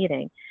that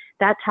meeting?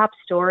 That top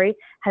story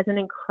has an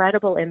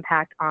incredible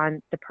impact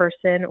on the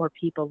person or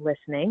people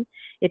listening.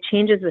 It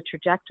changes the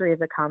trajectory of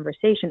the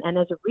conversation. And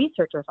as a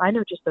researcher, if I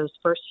know just those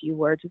first few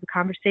words of the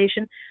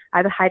conversation, I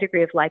have a high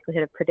degree of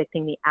likelihood of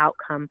predicting the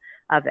outcome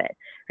of it.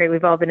 Right?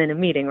 We've all been in a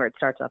meeting where it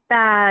starts off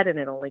bad and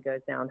it only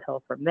goes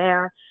downhill from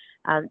there.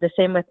 The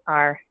same with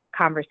our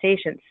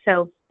conversations.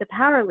 So the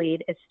power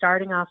lead is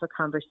starting off a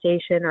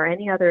conversation or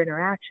any other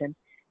interaction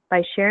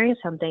by sharing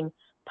something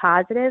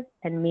positive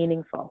and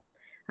meaningful.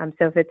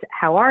 So if it's,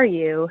 how are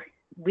you?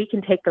 We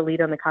can take the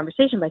lead on the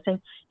conversation by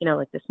saying,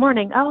 like this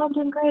morning, oh, I'm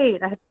doing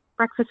great. I had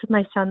breakfast with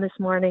my son this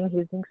morning.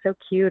 He's being so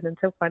cute and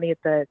so funny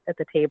at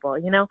the table.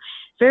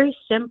 Very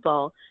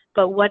simple,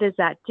 but what does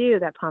that do?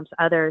 That prompts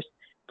others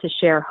to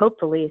share,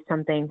 hopefully,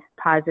 something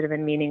positive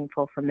and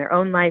meaningful from their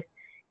own life.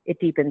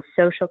 It deepens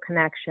social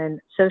connection.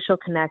 Social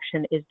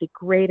connection is the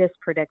greatest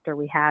predictor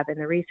we have in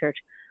the research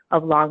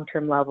of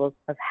long-term levels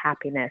of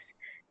happiness.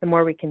 The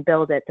more we can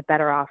build it, the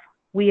better off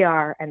we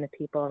are and the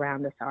people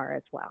around us are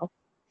as well.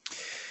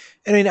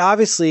 I mean,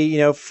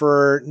 obviously,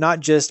 for not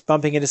just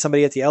bumping into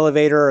somebody at the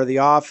elevator or the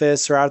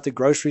office or out at the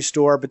grocery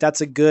store, but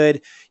that's a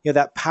good,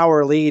 that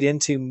power lead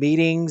into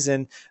meetings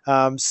and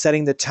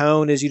setting the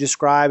tone, as you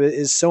describe,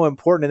 is so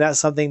important. And that's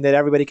something that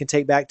everybody can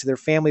take back to their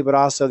family, but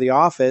also the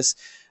office,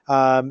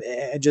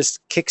 and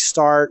just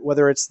kickstart,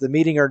 whether it's the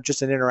meeting or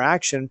just an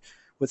interaction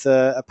with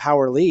a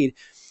power lead.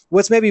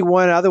 What's maybe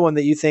one other one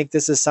that you think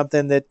this is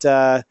something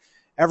that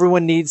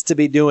everyone needs to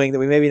be doing that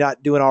we maybe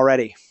not doing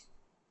already?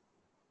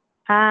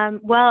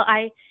 Well,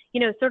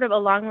 sort of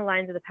along the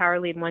lines of the power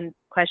lead, one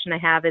question I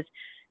have is,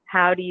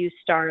 how do you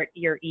start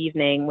your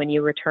evening when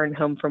you return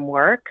home from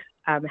work?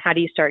 How do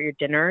you start your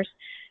dinners?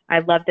 I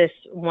love this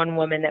one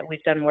woman that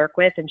we've done work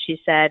with, and she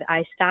said,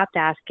 I stopped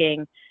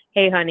asking,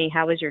 hey, honey,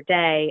 how was your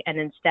day? And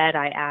instead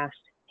I asked,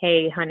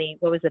 hey, honey,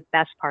 what was the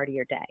best part of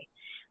your day?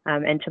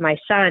 And to my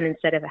son,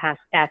 instead of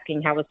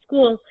asking how was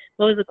school,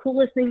 what was the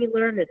coolest thing you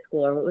learned at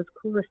school, or what was the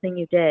coolest thing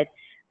you did?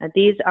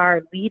 These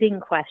are leading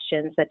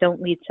questions that don't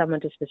lead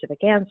someone to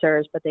specific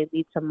answers, but they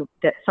lead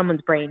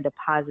someone's brain to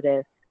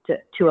positive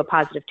to a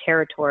positive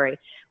territory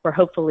where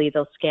hopefully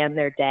they'll scan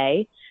their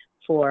day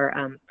for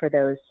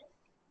those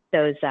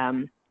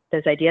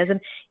ideas.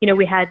 And,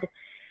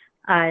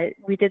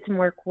 we did some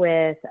work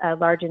with a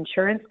large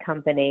insurance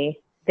company.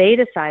 They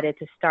decided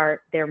to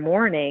start their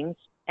mornings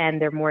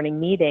and their morning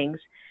meetings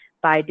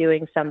by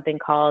doing something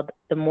called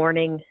the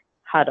morning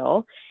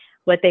huddle.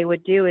 What they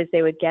would do is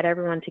they would get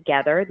everyone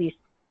together. These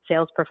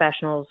sales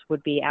professionals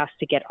would be asked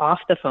to get off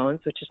the phones,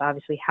 which is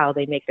obviously how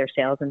they make their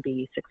sales and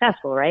be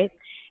successful, right?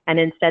 And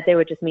instead they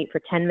would just meet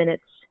for 10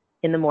 minutes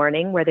in the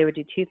morning where they would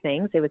do two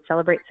things. They would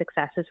celebrate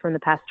successes from the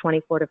past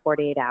 24 to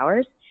 48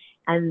 hours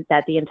and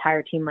that the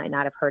entire team might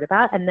not have heard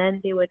about. And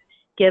then they would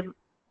give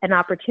an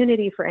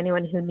opportunity for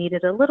anyone who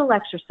needed a little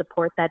extra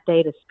support that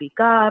day to speak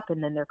up,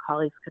 and then their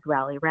colleagues could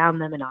rally around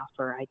them and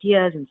offer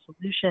ideas and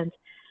solutions.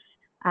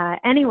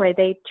 Anyway,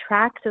 we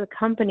tracked the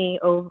company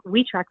over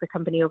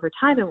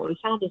time, and what we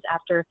found is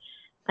after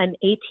an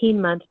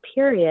 18-month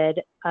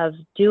period of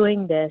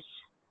doing this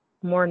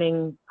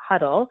morning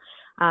huddle,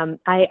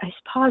 I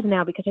pause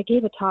now because I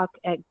gave a talk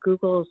at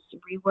Google's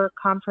Rework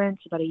conference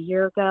about a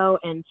year ago,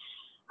 and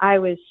I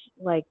was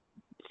like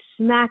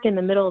smack in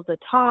the middle of the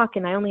talk,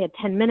 and I only had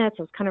 10 minutes.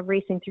 I was kind of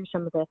racing through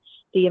some of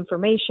the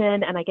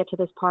information, and I get to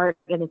this part,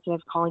 and instead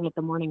of calling it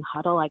the morning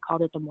huddle, I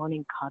called it the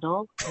morning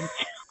cuddle.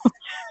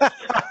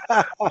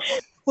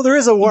 Well, there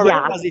is a warm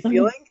and fuzzy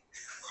feeling.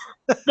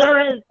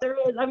 There is.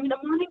 I mean,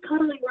 a morning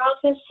cuddle in your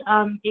office,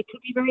 it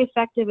could be very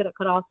effective, and it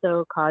could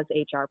also cause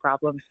HR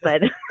problems.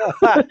 But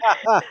we're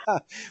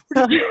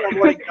just doing a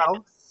morning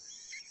cuddle.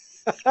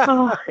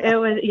 Oh, it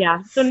was,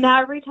 yeah. So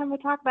now every time I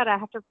talk about it, I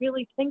have to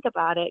really think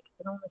about it because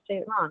I don't want to say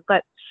it wrong.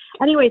 But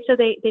anyway, so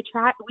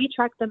we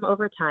tracked them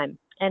over time.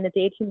 And at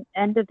the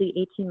end of the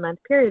 18-month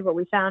period, what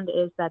we found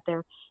is that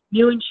their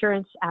new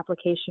insurance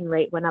application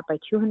rate went up by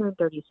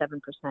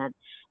 237%.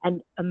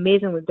 And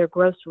amazingly, their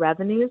gross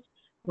revenues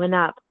went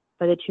up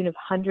by the tune of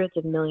hundreds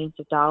of millions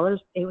of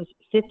dollars. It was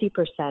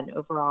 50%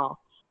 overall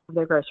of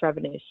their gross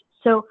revenues.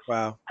 So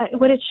wow.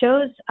 What it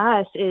shows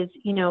us is,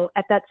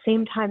 at that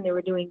same time, they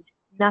were doing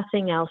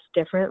nothing else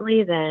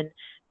differently than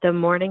the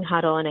morning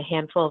huddle and a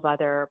handful of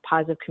other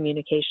positive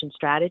communication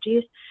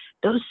strategies.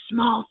 Those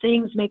small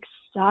things make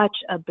such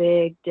a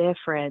big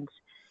difference,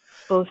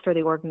 both for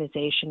the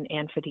organization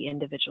and for the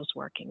individuals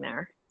working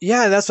there.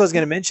 Yeah, and that's what I was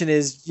going to mention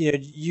is,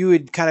 you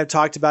had kind of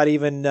talked about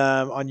even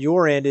on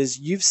your end is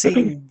you've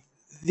seen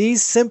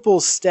these simple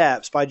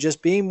steps by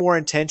just being more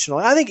intentional.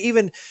 And I think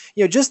even,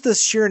 just the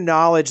sheer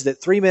knowledge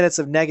that 3 minutes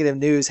of negative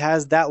news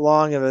has that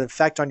long of an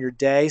effect on your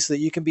day so that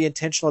you can be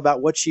intentional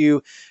about what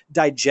you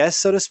digest,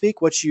 so to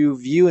speak, what you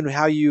view and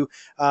how you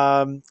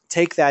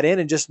take that in,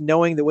 and just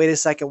knowing that, wait a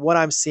second, what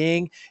I'm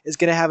seeing is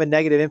going to have a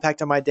negative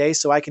impact on my day.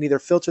 So I can either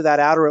filter that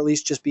out or at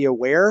least just be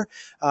aware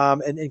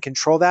and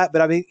control that.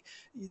 But I mean,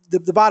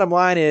 the bottom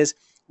line is,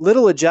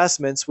 little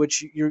adjustments,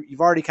 which you've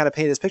already kind of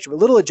painted this picture, but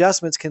little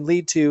adjustments can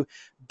lead to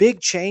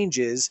big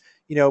changes,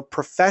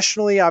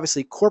 professionally,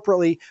 obviously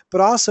corporately, but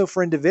also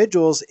for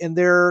individuals in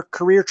their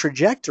career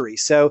trajectory.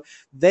 So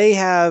they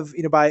have,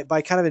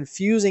 by kind of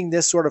infusing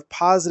this sort of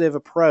positive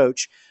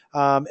approach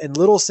and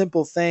little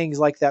simple things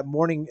like that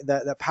morning,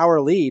 that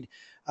power lead,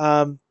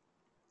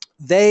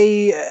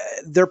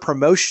 their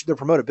promotion, their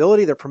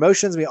promotability, their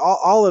promotions, I mean,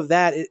 all of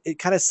that, it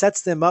kind of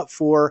sets them up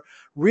for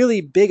really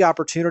big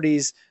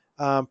opportunities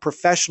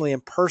professionally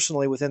and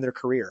personally within their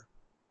career.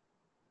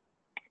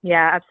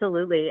 Yeah,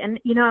 absolutely. And,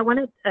 I want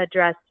to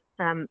address,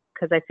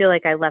 because I feel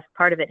like I left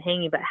part of it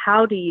hanging, but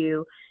how do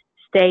you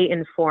stay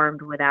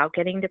informed without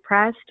getting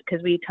depressed?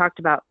 Because we talked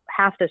about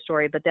half the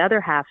story, but the other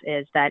half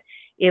is that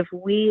if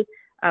we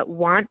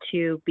want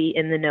to be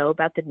in the know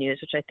about the news,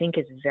 which I think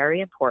is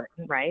very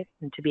important, right?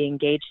 And to be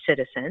engaged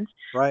citizens,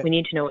 right. We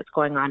need to know what's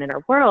going on in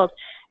our world.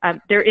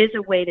 There is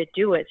a way to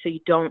do it so you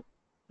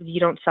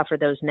don't suffer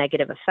those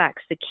negative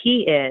effects. The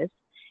key is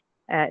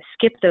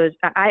skip those.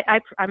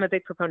 I'm a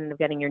big proponent of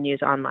getting your news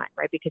online,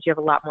 right? Because you have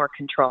a lot more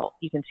control.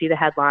 You can see the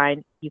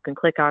headline, you can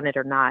click on it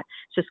or not.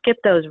 So skip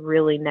those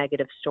really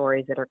negative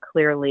stories that are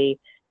clearly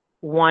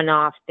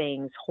one-off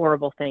things,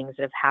 horrible things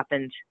that have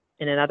happened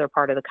in another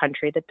part of the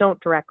country that don't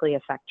directly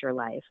affect your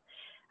life.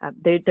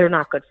 They're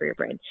not good for your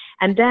brain.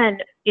 And then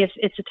if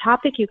it's a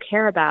topic you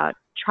care about,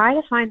 try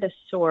to find a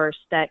source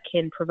that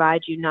can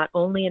provide you not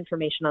only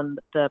information on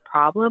the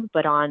problem,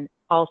 but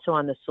also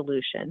on the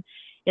solution.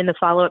 In the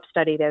follow-up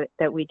study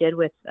that we did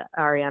with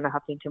Arianna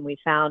Huffington, we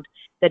found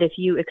that if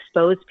you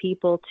expose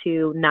people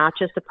to not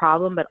just the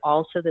problem, but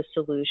also the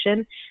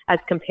solution, as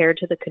compared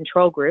to the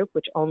control group,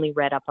 which only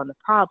read up on the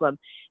problem,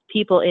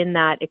 people in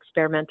that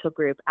experimental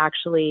group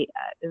actually,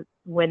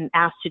 when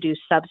asked to do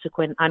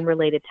subsequent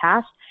unrelated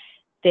tasks,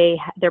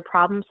 their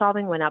problem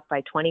solving went up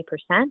by 20%.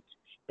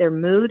 Their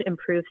mood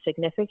improved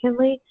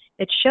significantly.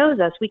 It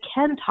shows us we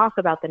can talk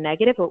about the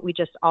negative, but we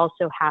just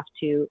also have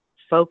to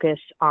focus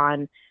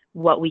on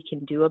what we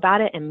can do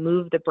about it and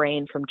move the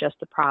brain from just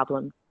the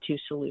problem to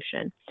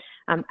solution.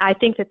 I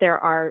think that there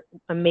are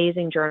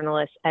amazing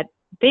journalists at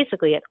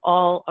basically at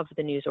all of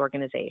the news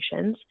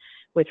organizations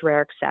with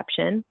rare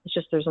exception. It's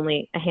just there's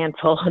only a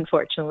handful,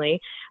 unfortunately,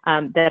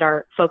 that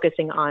are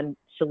focusing on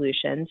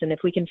solutions. And if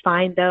we can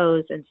find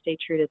those and stay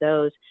true to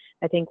those,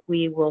 I think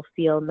we will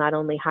feel not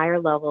only higher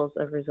levels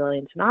of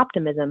resilience and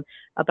optimism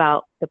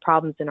about the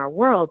problems in our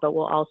world, but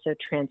we'll also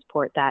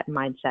transport that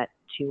mindset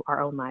to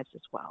our own lives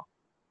as well.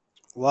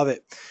 Love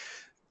it.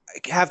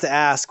 I have to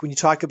ask, when you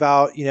talk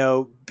about,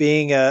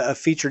 being a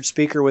featured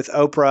speaker with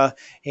Oprah,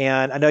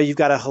 and I know you've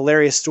got a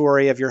hilarious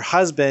story of your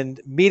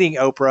husband meeting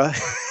Oprah.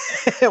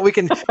 we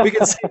can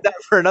save that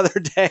for another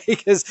day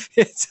because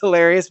it's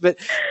hilarious. But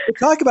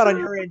talk about on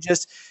your end,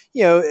 just,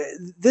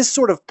 this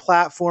sort of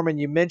platform, and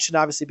you mentioned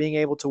obviously being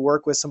able to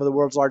work with some of the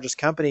world's largest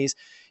companies.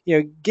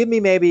 Give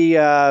me maybe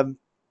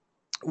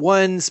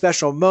one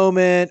special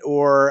moment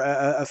or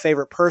a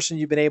favorite person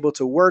you've been able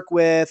to work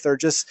with, or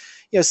just,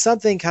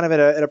 something kind of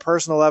at a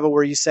personal level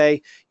where you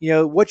say,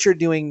 what you're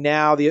doing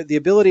now, the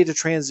ability to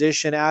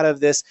transition out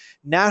of this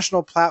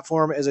national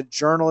platform as a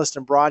journalist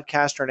and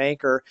broadcaster and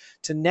anchor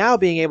to now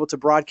being able to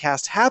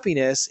broadcast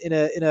happiness in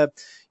a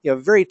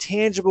very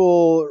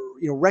tangible,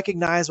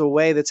 recognizable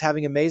way that's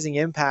having amazing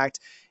impact.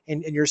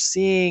 And you're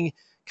seeing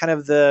kind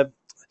of the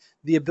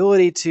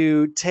ability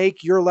to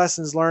take your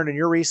lessons learned and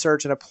your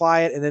research and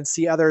apply it and then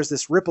see others,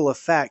 this ripple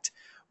effect.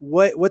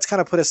 What's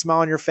kind of put a smile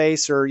on your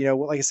face, or,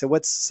 like I said,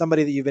 what's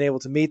somebody that you've been able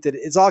to meet that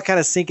it's all kind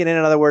of sinking in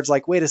other words,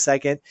 like, wait a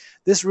second,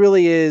 this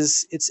really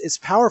is, it's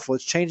powerful.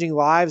 It's changing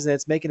lives and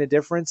it's making a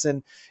difference,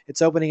 and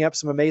it's opening up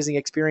some amazing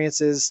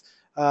experiences,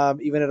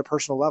 even at a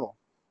personal level.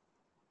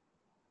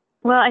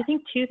 Well, I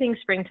think two things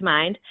spring to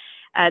mind.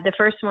 The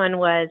first one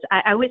was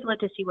I always love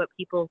to see what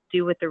people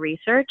do with the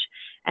research.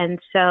 And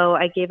so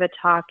I gave a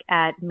talk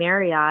at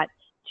Marriott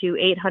to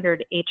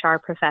 800 HR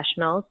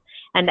professionals.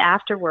 And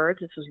afterwards,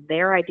 this was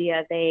their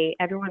idea,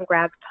 everyone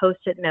grabbed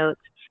Post-it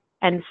notes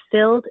and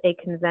filled a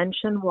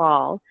convention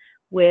wall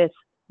with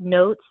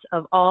notes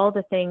of all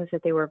the things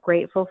that they were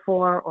grateful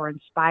for or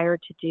inspired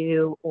to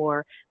do,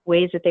 or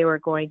ways that they were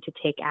going to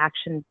take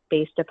action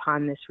based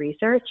upon this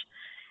research.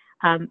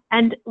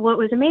 And what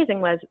was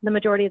amazing was the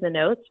majority of the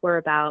notes were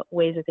about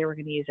ways that they were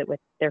going to use it with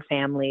their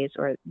families,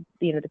 or,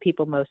 the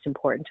people most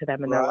important to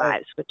them in their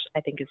lives, which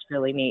I think is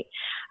really neat.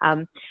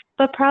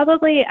 But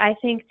probably, I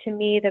think, to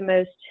me, the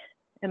most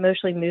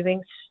emotionally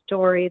moving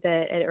story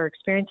or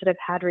experience that I've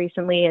had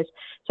recently is,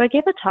 so I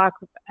gave a talk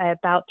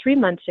about 3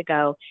 months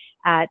ago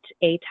at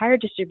a tire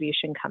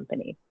distribution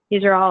company.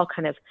 These are all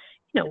kind of,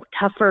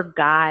 tougher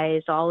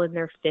guys, all in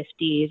their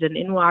 50s, and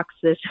in walks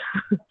this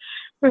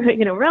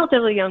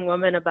relatively young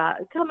woman about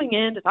coming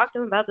in to talk to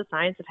them about the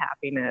science of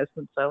happiness.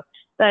 And so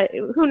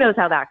who knows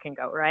how that can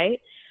go, right?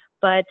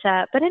 But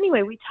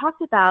anyway, we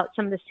talked about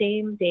some of the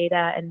same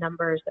data and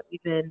numbers that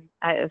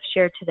I've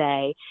shared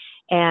today,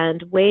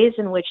 and ways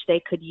in which they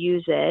could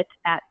use it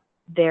at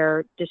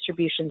their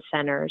distribution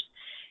centers.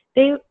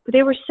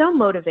 They were so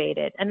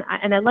motivated, and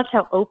I loved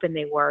how open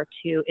they were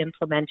to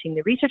implementing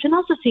the research and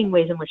also seeing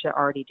ways in which they're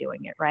already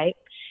doing it, right?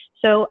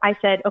 So I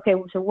said, okay,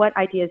 so what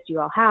ideas do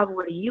you all have?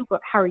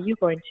 How are you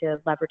going to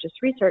leverage this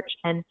research?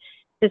 And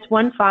this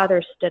one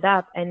father stood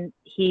up and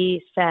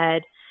he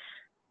said,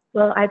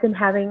 well, I've been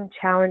having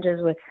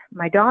challenges with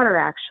my daughter,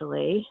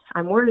 actually.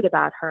 I'm worried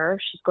about her.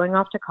 She's going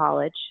off to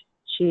college.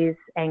 She's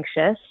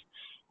anxious,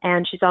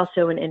 and she's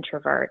also an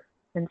introvert.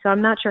 And so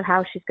I'm not sure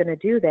how she's going to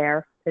do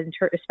there,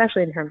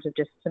 especially in terms of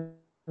just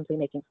simply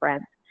making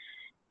friends.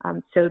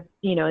 And so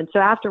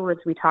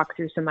afterwards we talked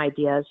through some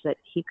ideas that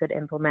he could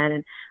implement.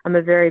 And I'm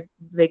a very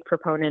big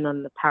proponent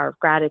on the power of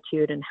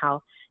gratitude and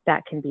how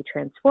that can be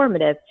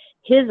transformative.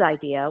 His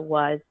idea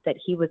was that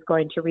he was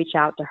going to reach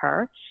out to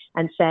her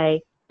and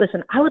say,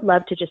 listen, I would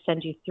love to just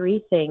send you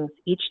 3 things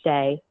each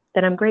day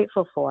that I'm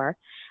grateful for.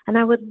 And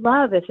I would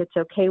love, if it's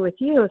okay with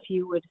you, if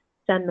you would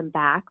send them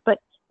back. But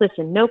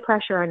listen, no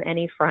pressure on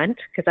any front,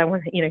 because I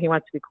want, he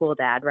wants to be cool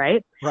dad,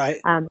 right? Right.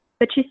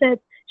 But she said,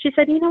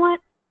 you know what?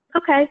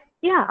 Okay,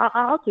 yeah,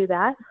 I'll do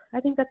that. I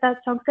think that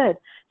sounds good.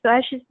 So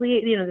as she's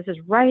leaving, this is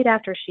right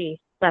after she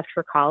left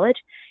for college,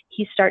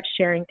 he starts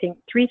sharing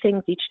 3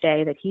 things each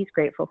day that he's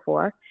grateful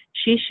for.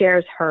 She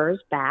shares hers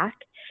back.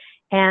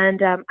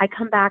 And I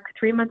come back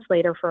 3 months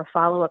later for a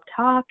follow-up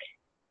talk.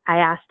 I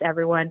asked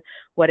everyone,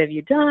 what have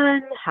you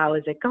done? How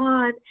has it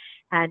gone?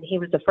 And he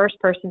was the first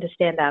person to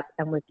stand up,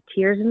 and with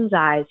tears in his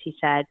eyes, he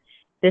said,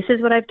 this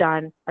is what I've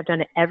done. I've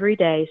done it every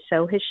day.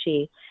 So has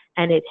she.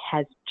 And it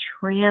has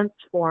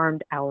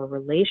transformed our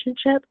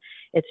relationship.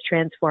 It's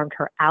transformed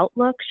her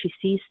outlook. She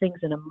sees things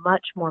in a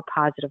much more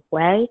positive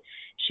way.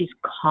 She's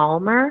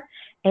calmer.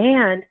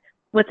 And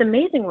what's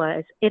amazing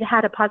was it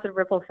had a positive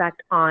ripple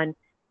effect on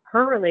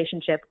her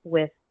relationship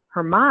with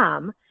her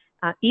mom.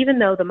 Even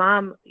though the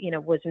mom,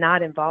 was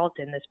not involved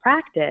in this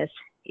practice,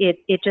 it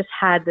just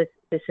had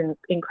this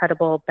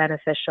incredible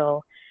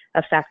beneficial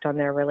effect on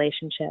their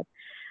relationship.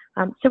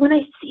 So when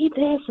I see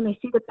this and I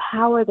see the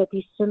power that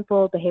these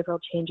simple behavioral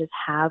changes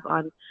have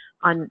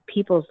on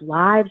people's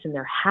lives and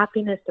their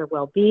happiness, their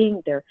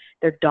well-being, their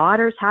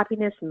daughter's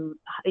happiness, and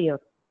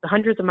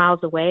hundreds of miles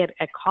away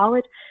at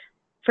college,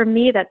 for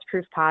me, that's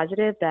proof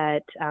positive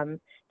that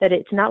that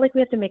it's not like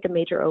we have to make a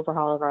major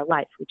overhaul of our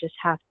life. We just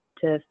have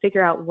to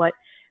figure out what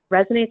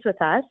resonates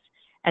with us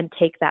and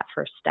take that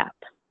first step.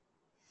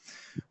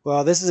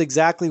 Well, this is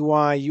exactly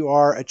why you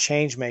are a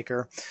change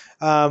maker.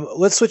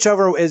 Let's switch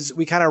over as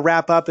we kind of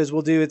wrap up. As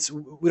we'll do,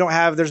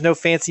 there's no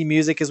fancy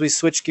music as we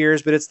switch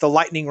gears, but it's the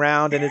lightning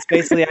round, and it's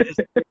basically I just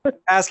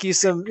ask you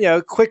some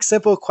quick,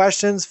 simple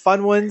questions,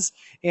 fun ones,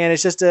 and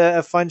it's just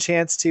a fun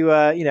chance to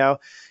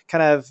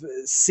kind of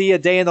see a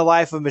day in the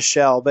life of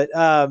Michelle. But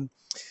all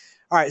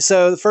right,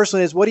 so the first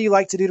one is, what do you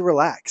like to do to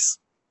relax?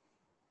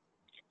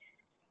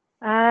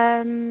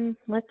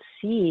 Let's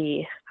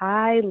see.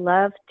 Normally I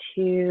love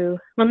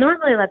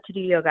to do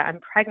yoga. I'm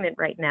pregnant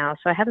right now,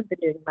 so I haven't been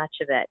doing much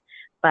of it,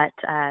 but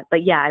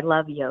yeah, I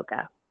love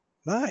yoga.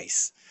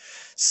 Nice.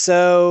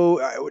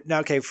 So now,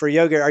 okay, for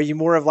yoga, are you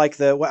more of like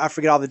I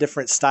forget all the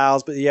different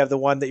styles, but you have the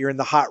one that you're in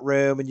the hot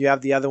room, and you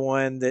have the other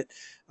one that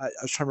I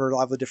was trying to remember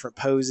all the different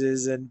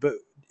poses, but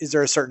is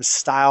there a certain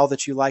style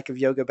that you like of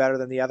yoga better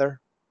than the other?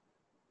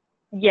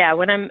 Yeah,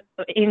 when I'm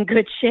in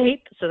good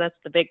shape, so that's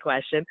the big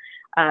question.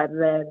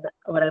 Then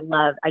what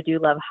I do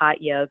love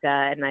hot yoga,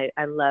 and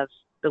I love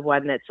the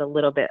one that's a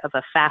little bit of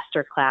a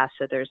faster class.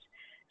 So there's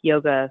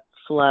yoga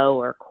flow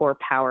or core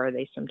power,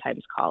 they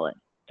sometimes call it.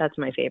 That's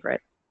my favorite.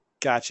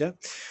 Gotcha.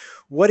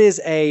 What is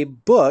a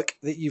book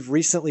that you've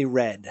recently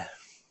read?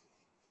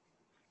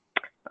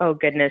 Oh,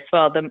 goodness.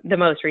 Well, the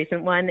most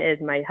recent one is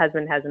my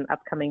husband has an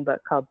upcoming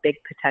book called Big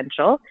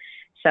Potential.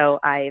 So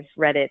I've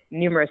read it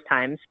numerous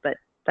times, but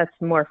that's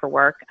more for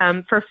work.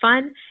 For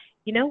fun,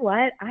 you know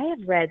what? I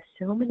have read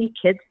so many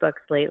kids'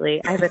 books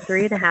lately. I have a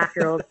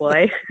 3.5-year-old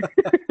boy,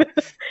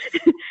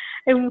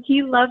 and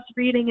he loves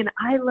reading, and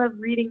I love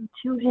reading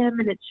to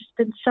him, and it's just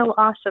been so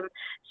awesome.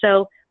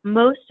 So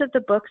most of the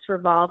books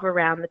revolve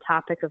around the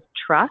topic of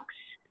trucks.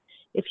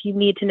 If you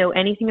need to know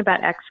anything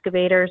about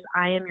excavators,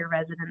 I am your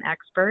resident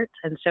expert,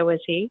 and so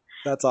is he.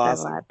 That's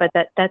awesome. So, but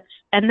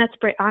that's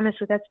great.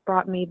 Honestly, that's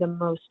brought me the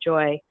most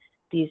joy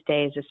these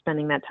days, is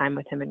spending that time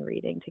with him and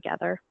reading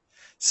together.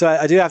 So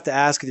I do have to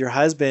ask, with your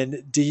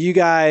husband, do you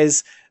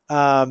guys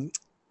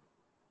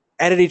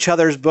edit each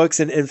other's books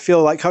and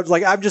feel like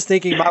I'm just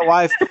thinking my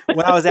wife,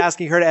 when I was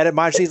asking her to edit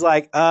mine, she's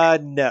like,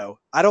 no,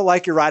 I don't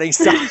like your writing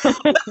style.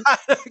 I'm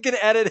not going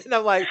to edit it. And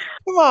I'm like,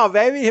 come on,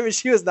 baby. I mean,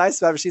 she was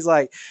nice about it. She's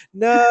like,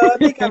 no, I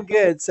think I'm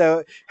good.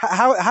 So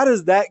how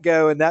does that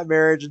go in that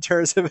marriage in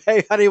terms of,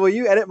 hey, honey, will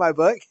you edit my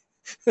book?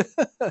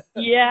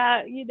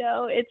 Yeah,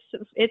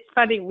 it's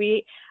funny.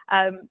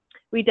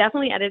 We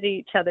definitely edited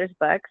each other's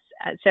books.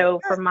 So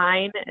for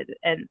mine,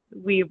 and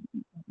we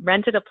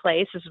rented a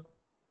place. This was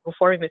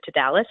before we moved to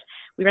Dallas.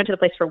 We rented a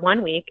place for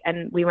 1 week,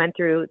 and we went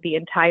through the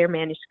entire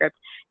manuscript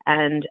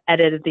and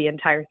edited the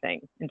entire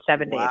thing in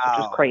 7 days, which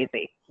was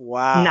crazy.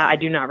 Wow. No, I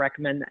do not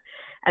recommend that.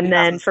 And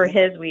then for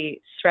his,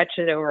 we stretched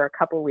it over a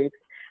couple weeks.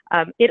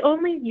 It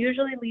only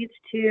usually leads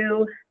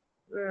to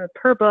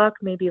per book,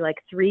 maybe like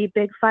 3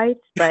 big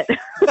fights, but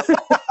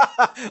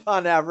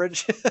on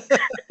average.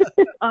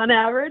 On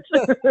average.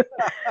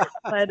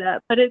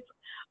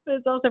 But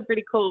it's also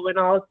pretty cool when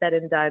all is said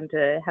and done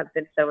to have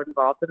been so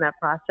involved in that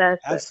process.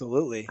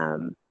 Absolutely.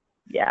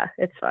 Yeah,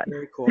 it's fun.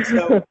 Very cool.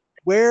 So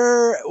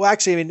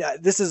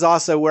this is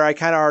also where I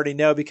kind of already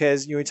know,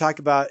 because we talk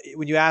about,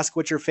 when you ask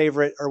what's your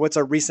favorite, or what's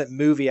a recent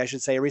movie, I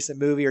should say, a recent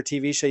movie or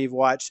TV show you've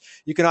watched,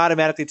 you can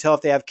automatically tell if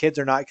they have kids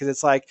or not, because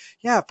it's like,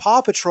 yeah,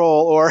 Paw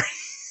Patrol, or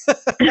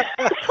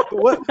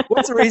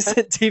what's a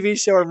recent TV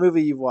show or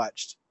movie you've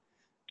watched?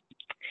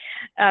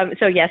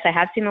 So yes, I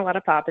have seen a lot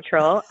of Paw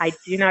Patrol. I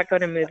do not go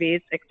to movies,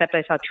 except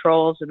I saw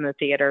Trolls in the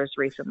theaters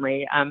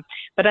recently.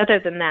 But other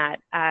than that,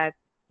 I've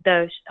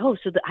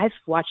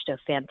watched a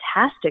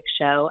fantastic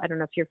show. I don't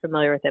know if you're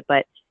familiar with it,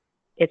 but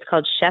it's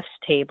called Chef's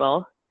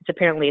Table.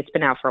 It's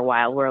been out for a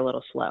while. We're a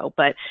little slow,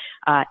 but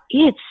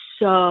it's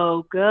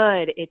so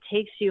good. It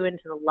takes you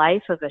into the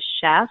life of a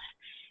chef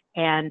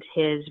and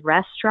his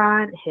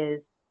restaurant,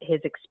 his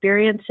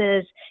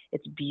experiences.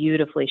 It's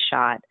beautifully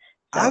shot.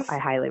 So I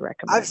highly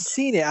recommend. I've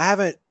seen it. I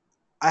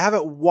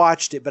haven't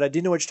watched it, but I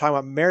do know what you're talking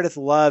about. Meredith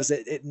loves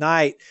it. At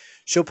night,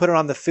 she'll put it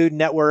on the Food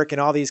Network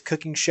and all these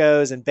cooking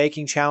shows and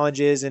baking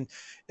challenges. And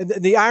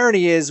the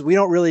irony is, we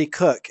don't really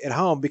cook at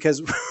home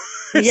because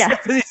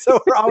so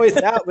we're always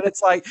out. But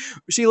it's like,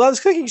 she loves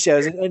cooking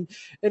shows. And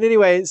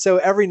anyway, so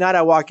every night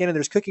I walk in and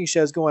there's cooking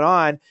shows going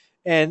on.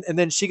 And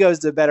then she goes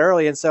to bed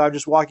early, and so I'm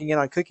just walking in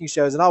on cooking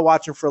shows, and I'll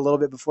watch them for a little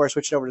bit before I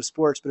switch over to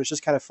sports. But it's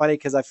just kind of funny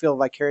because I feel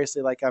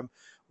vicariously like I'm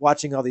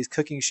watching all these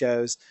cooking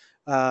shows,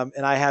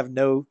 and I have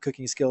no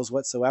cooking skills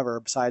whatsoever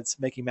besides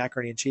making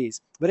macaroni and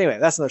cheese. But anyway,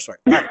 that's another story.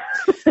 All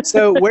right.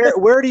 So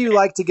where do you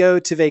like to go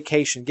to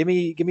vacation? Give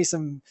me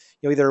some,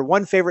 either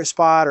one favorite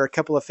spot or a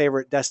couple of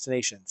favorite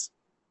destinations.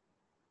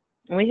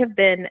 We have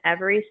been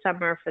every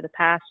summer for the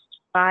past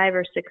 5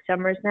 or 6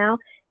 summers now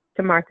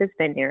to Martha's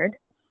Vineyard.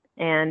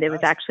 And it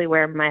was actually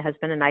where my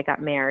husband and I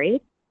got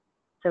married.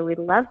 So we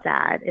love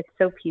that. It's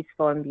so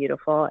peaceful and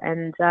beautiful.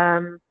 And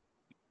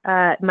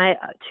my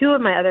 2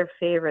 of my other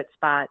favorite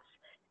spots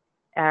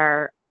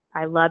are,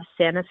 I love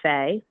Santa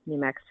Fe, New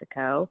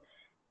Mexico.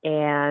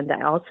 And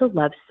I also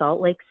love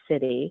Salt Lake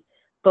City,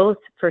 both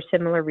for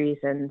similar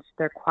reasons.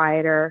 They're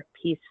quieter,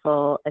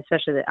 peaceful,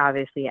 especially the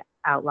obviously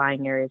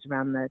outlying areas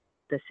around the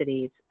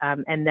cities.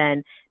 And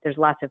then there's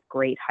lots of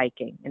great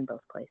hiking in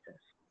both places.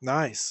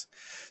 Nice.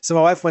 So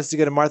my wife wants to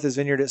go to Martha's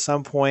Vineyard at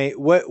some point.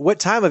 What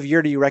time of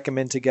year do you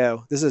recommend to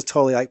go? This is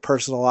totally like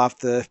personal off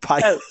the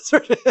podcast.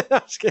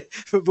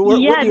 But where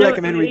do you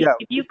recommend we go?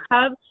 If you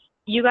come,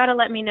 you got to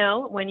let me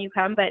know when you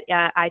come. But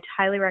I'd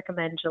highly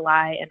recommend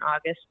July and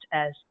August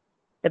as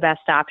the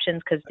best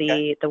options because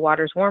the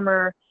water's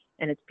warmer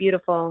and it's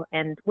beautiful,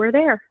 and we're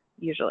there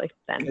usually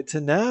then. Good to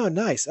know.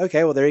 Nice.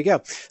 Okay. Well, there you go.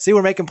 See,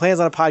 we're making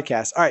plans on a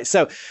podcast. All right.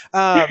 So,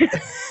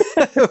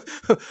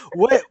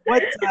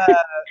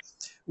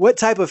 what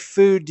type of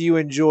food do you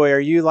enjoy? Are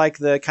you like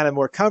the kind of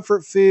more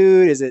comfort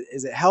food? Is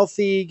it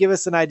healthy? Give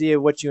us an idea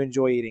of what you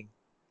enjoy eating.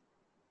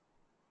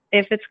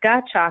 If it's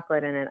got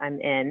chocolate in it, I'm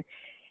in.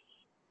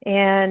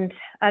 And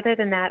other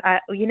than that,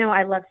 I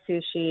love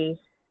sushi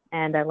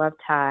and I love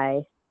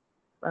Thai.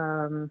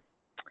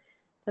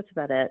 That's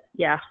about it.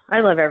 Yeah, I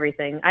love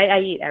everything.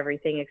 I eat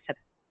everything except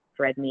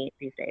red meat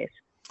these days.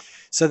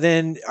 So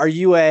then are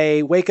you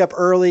a wake up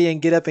early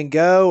and get up and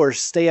go, or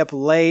stay up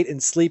late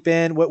and sleep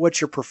in?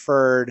 What's your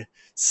preferred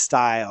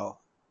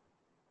style?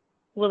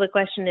 Well, the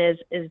question is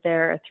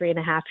there a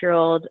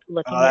 3.5-year-old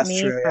looking at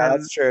me? True. Yeah,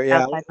 that's true.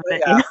 Yeah.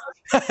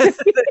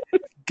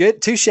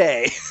 Good. Touche.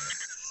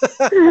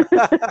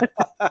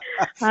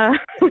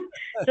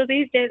 So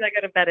these days I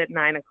go to bed at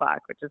 9:00,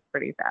 which is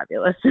pretty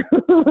fabulous.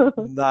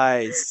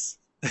 Nice.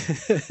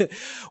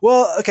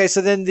 Well, okay. So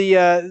then the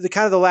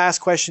kind of the last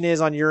question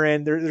is on your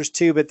end. There's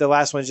two, but the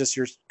last one is just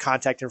your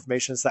contact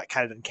information, so that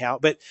kind of doesn't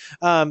count. But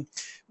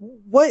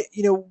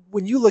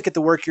when you look at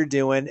the work you're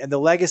doing and the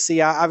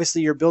legacy,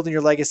 obviously you're building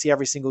your legacy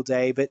every single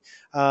day. But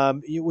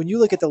when you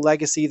look at the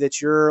legacy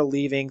that you're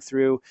leaving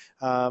through,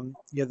 the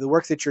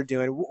work that you're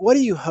doing, what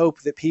do you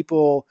hope that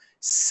people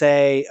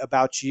say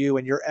about you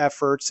and your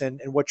efforts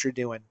and what you're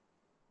doing?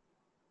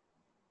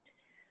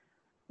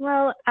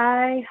 Well,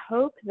 I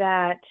hope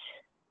that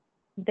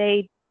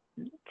they,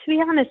 to be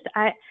honest,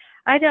 I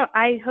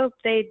hope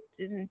they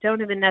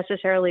don't even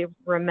necessarily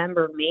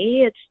remember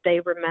me. They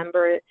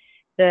remember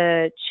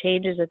the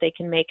changes that they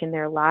can make in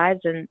their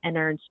lives and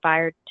are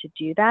inspired to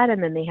do that.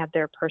 And then they have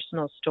their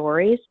personal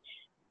stories.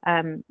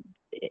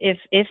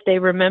 If they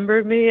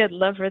remember me, I'd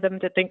love for them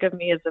to think of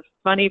me as a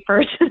funny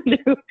person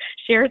who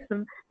shared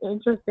some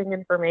interesting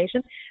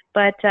information.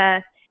 But yeah,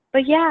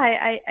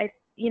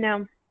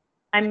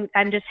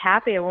 I'm just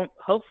happy I won't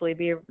hopefully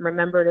be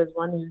remembered as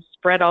one who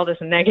spread all this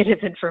negative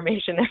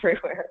information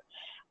everywhere.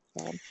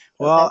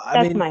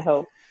 That's my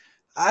hope.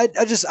 I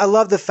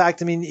love the fact,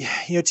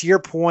 to your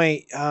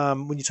point,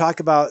 when you talk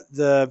about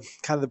the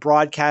kind of the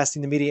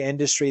broadcasting, the media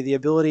industry, the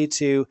ability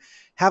to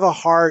have a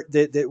heart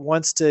that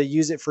wants to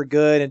use it for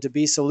good and to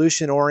be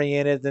solution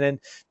oriented, and then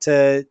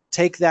to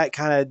take that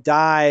kind of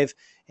dive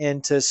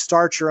and to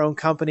start your own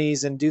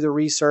companies and do the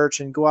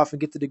research and go off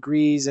and get the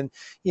degrees and,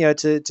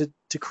 to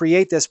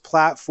create this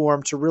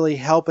platform to really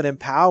help and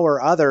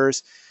empower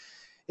others.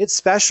 It's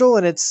special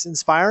and it's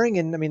inspiring.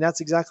 And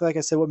that's exactly, like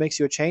I said, what makes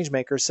you a change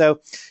maker. So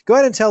go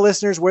ahead and tell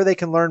listeners where they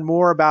can learn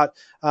more about,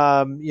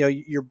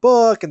 your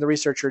book and the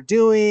research you're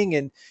doing,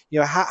 and,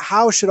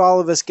 how should all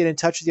of us get in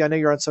touch with you? I know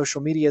you're on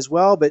social media as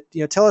well, but,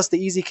 tell us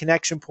the easy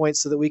connection points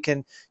so that we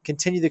can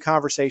continue the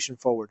conversation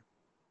forward.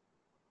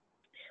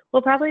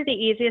 Well, probably the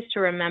easiest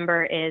to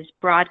remember is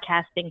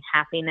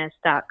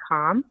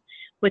broadcastinghappiness.com,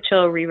 which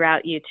will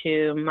reroute you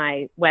to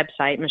my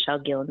website,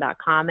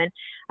 michellegielan.com. And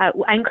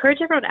I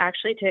encourage everyone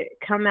actually to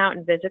come out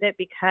and visit it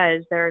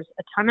because there's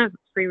a ton of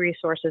free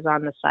resources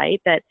on the site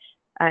that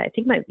I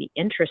think might be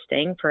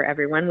interesting for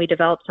everyone. We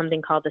developed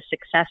something called the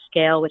Success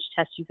Scale, which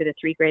tests you for the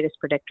 3 greatest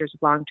predictors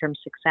of long-term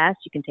success.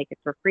 You can take it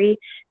for free.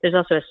 There's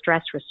also a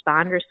stress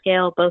responder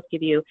scale. Both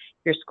give you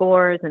your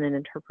scores and an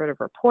interpretive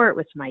report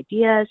with some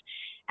ideas.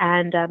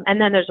 And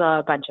then there's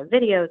a bunch of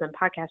videos and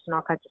podcasts and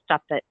all kinds of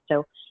stuff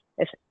so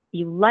if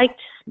you liked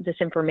this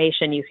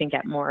information, you can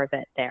get more of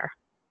it there.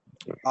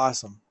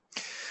 Awesome.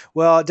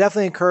 Well,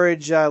 definitely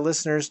encourage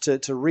listeners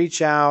to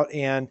reach out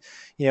and,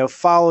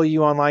 follow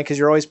you online because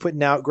you're always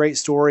putting out great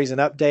stories and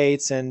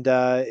updates. And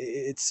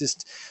it's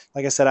just,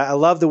 like I said, I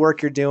love the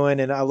work you're doing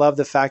and I love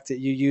the fact that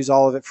you use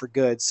all of it for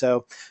good.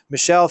 So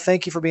Michelle,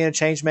 thank you for being a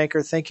change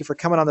maker. Thank you for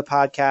coming on the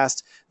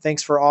podcast.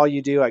 Thanks for all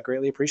you do. I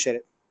greatly appreciate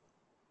it.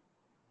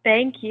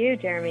 Thank you,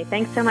 Jeremy.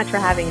 Thanks so much for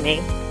having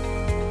me.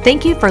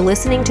 Thank you for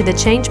listening to the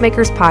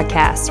Changemakers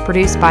podcast,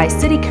 produced by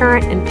City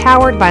Current and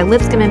powered by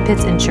Lipscomb &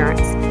 Pitts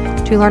Insurance.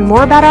 To learn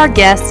more about our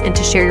guests and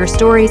to share your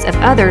stories of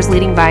others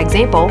leading by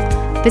example,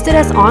 visit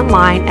us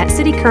online at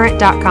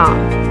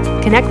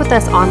citycurrent.com. Connect with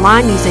us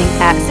online using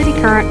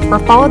 @citycurrent or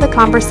follow the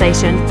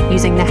conversation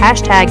using the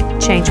hashtag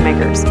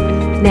Changemakers.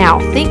 Now,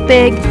 think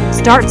big,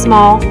 start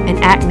small, and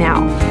act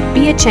now.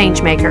 Be a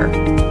change maker.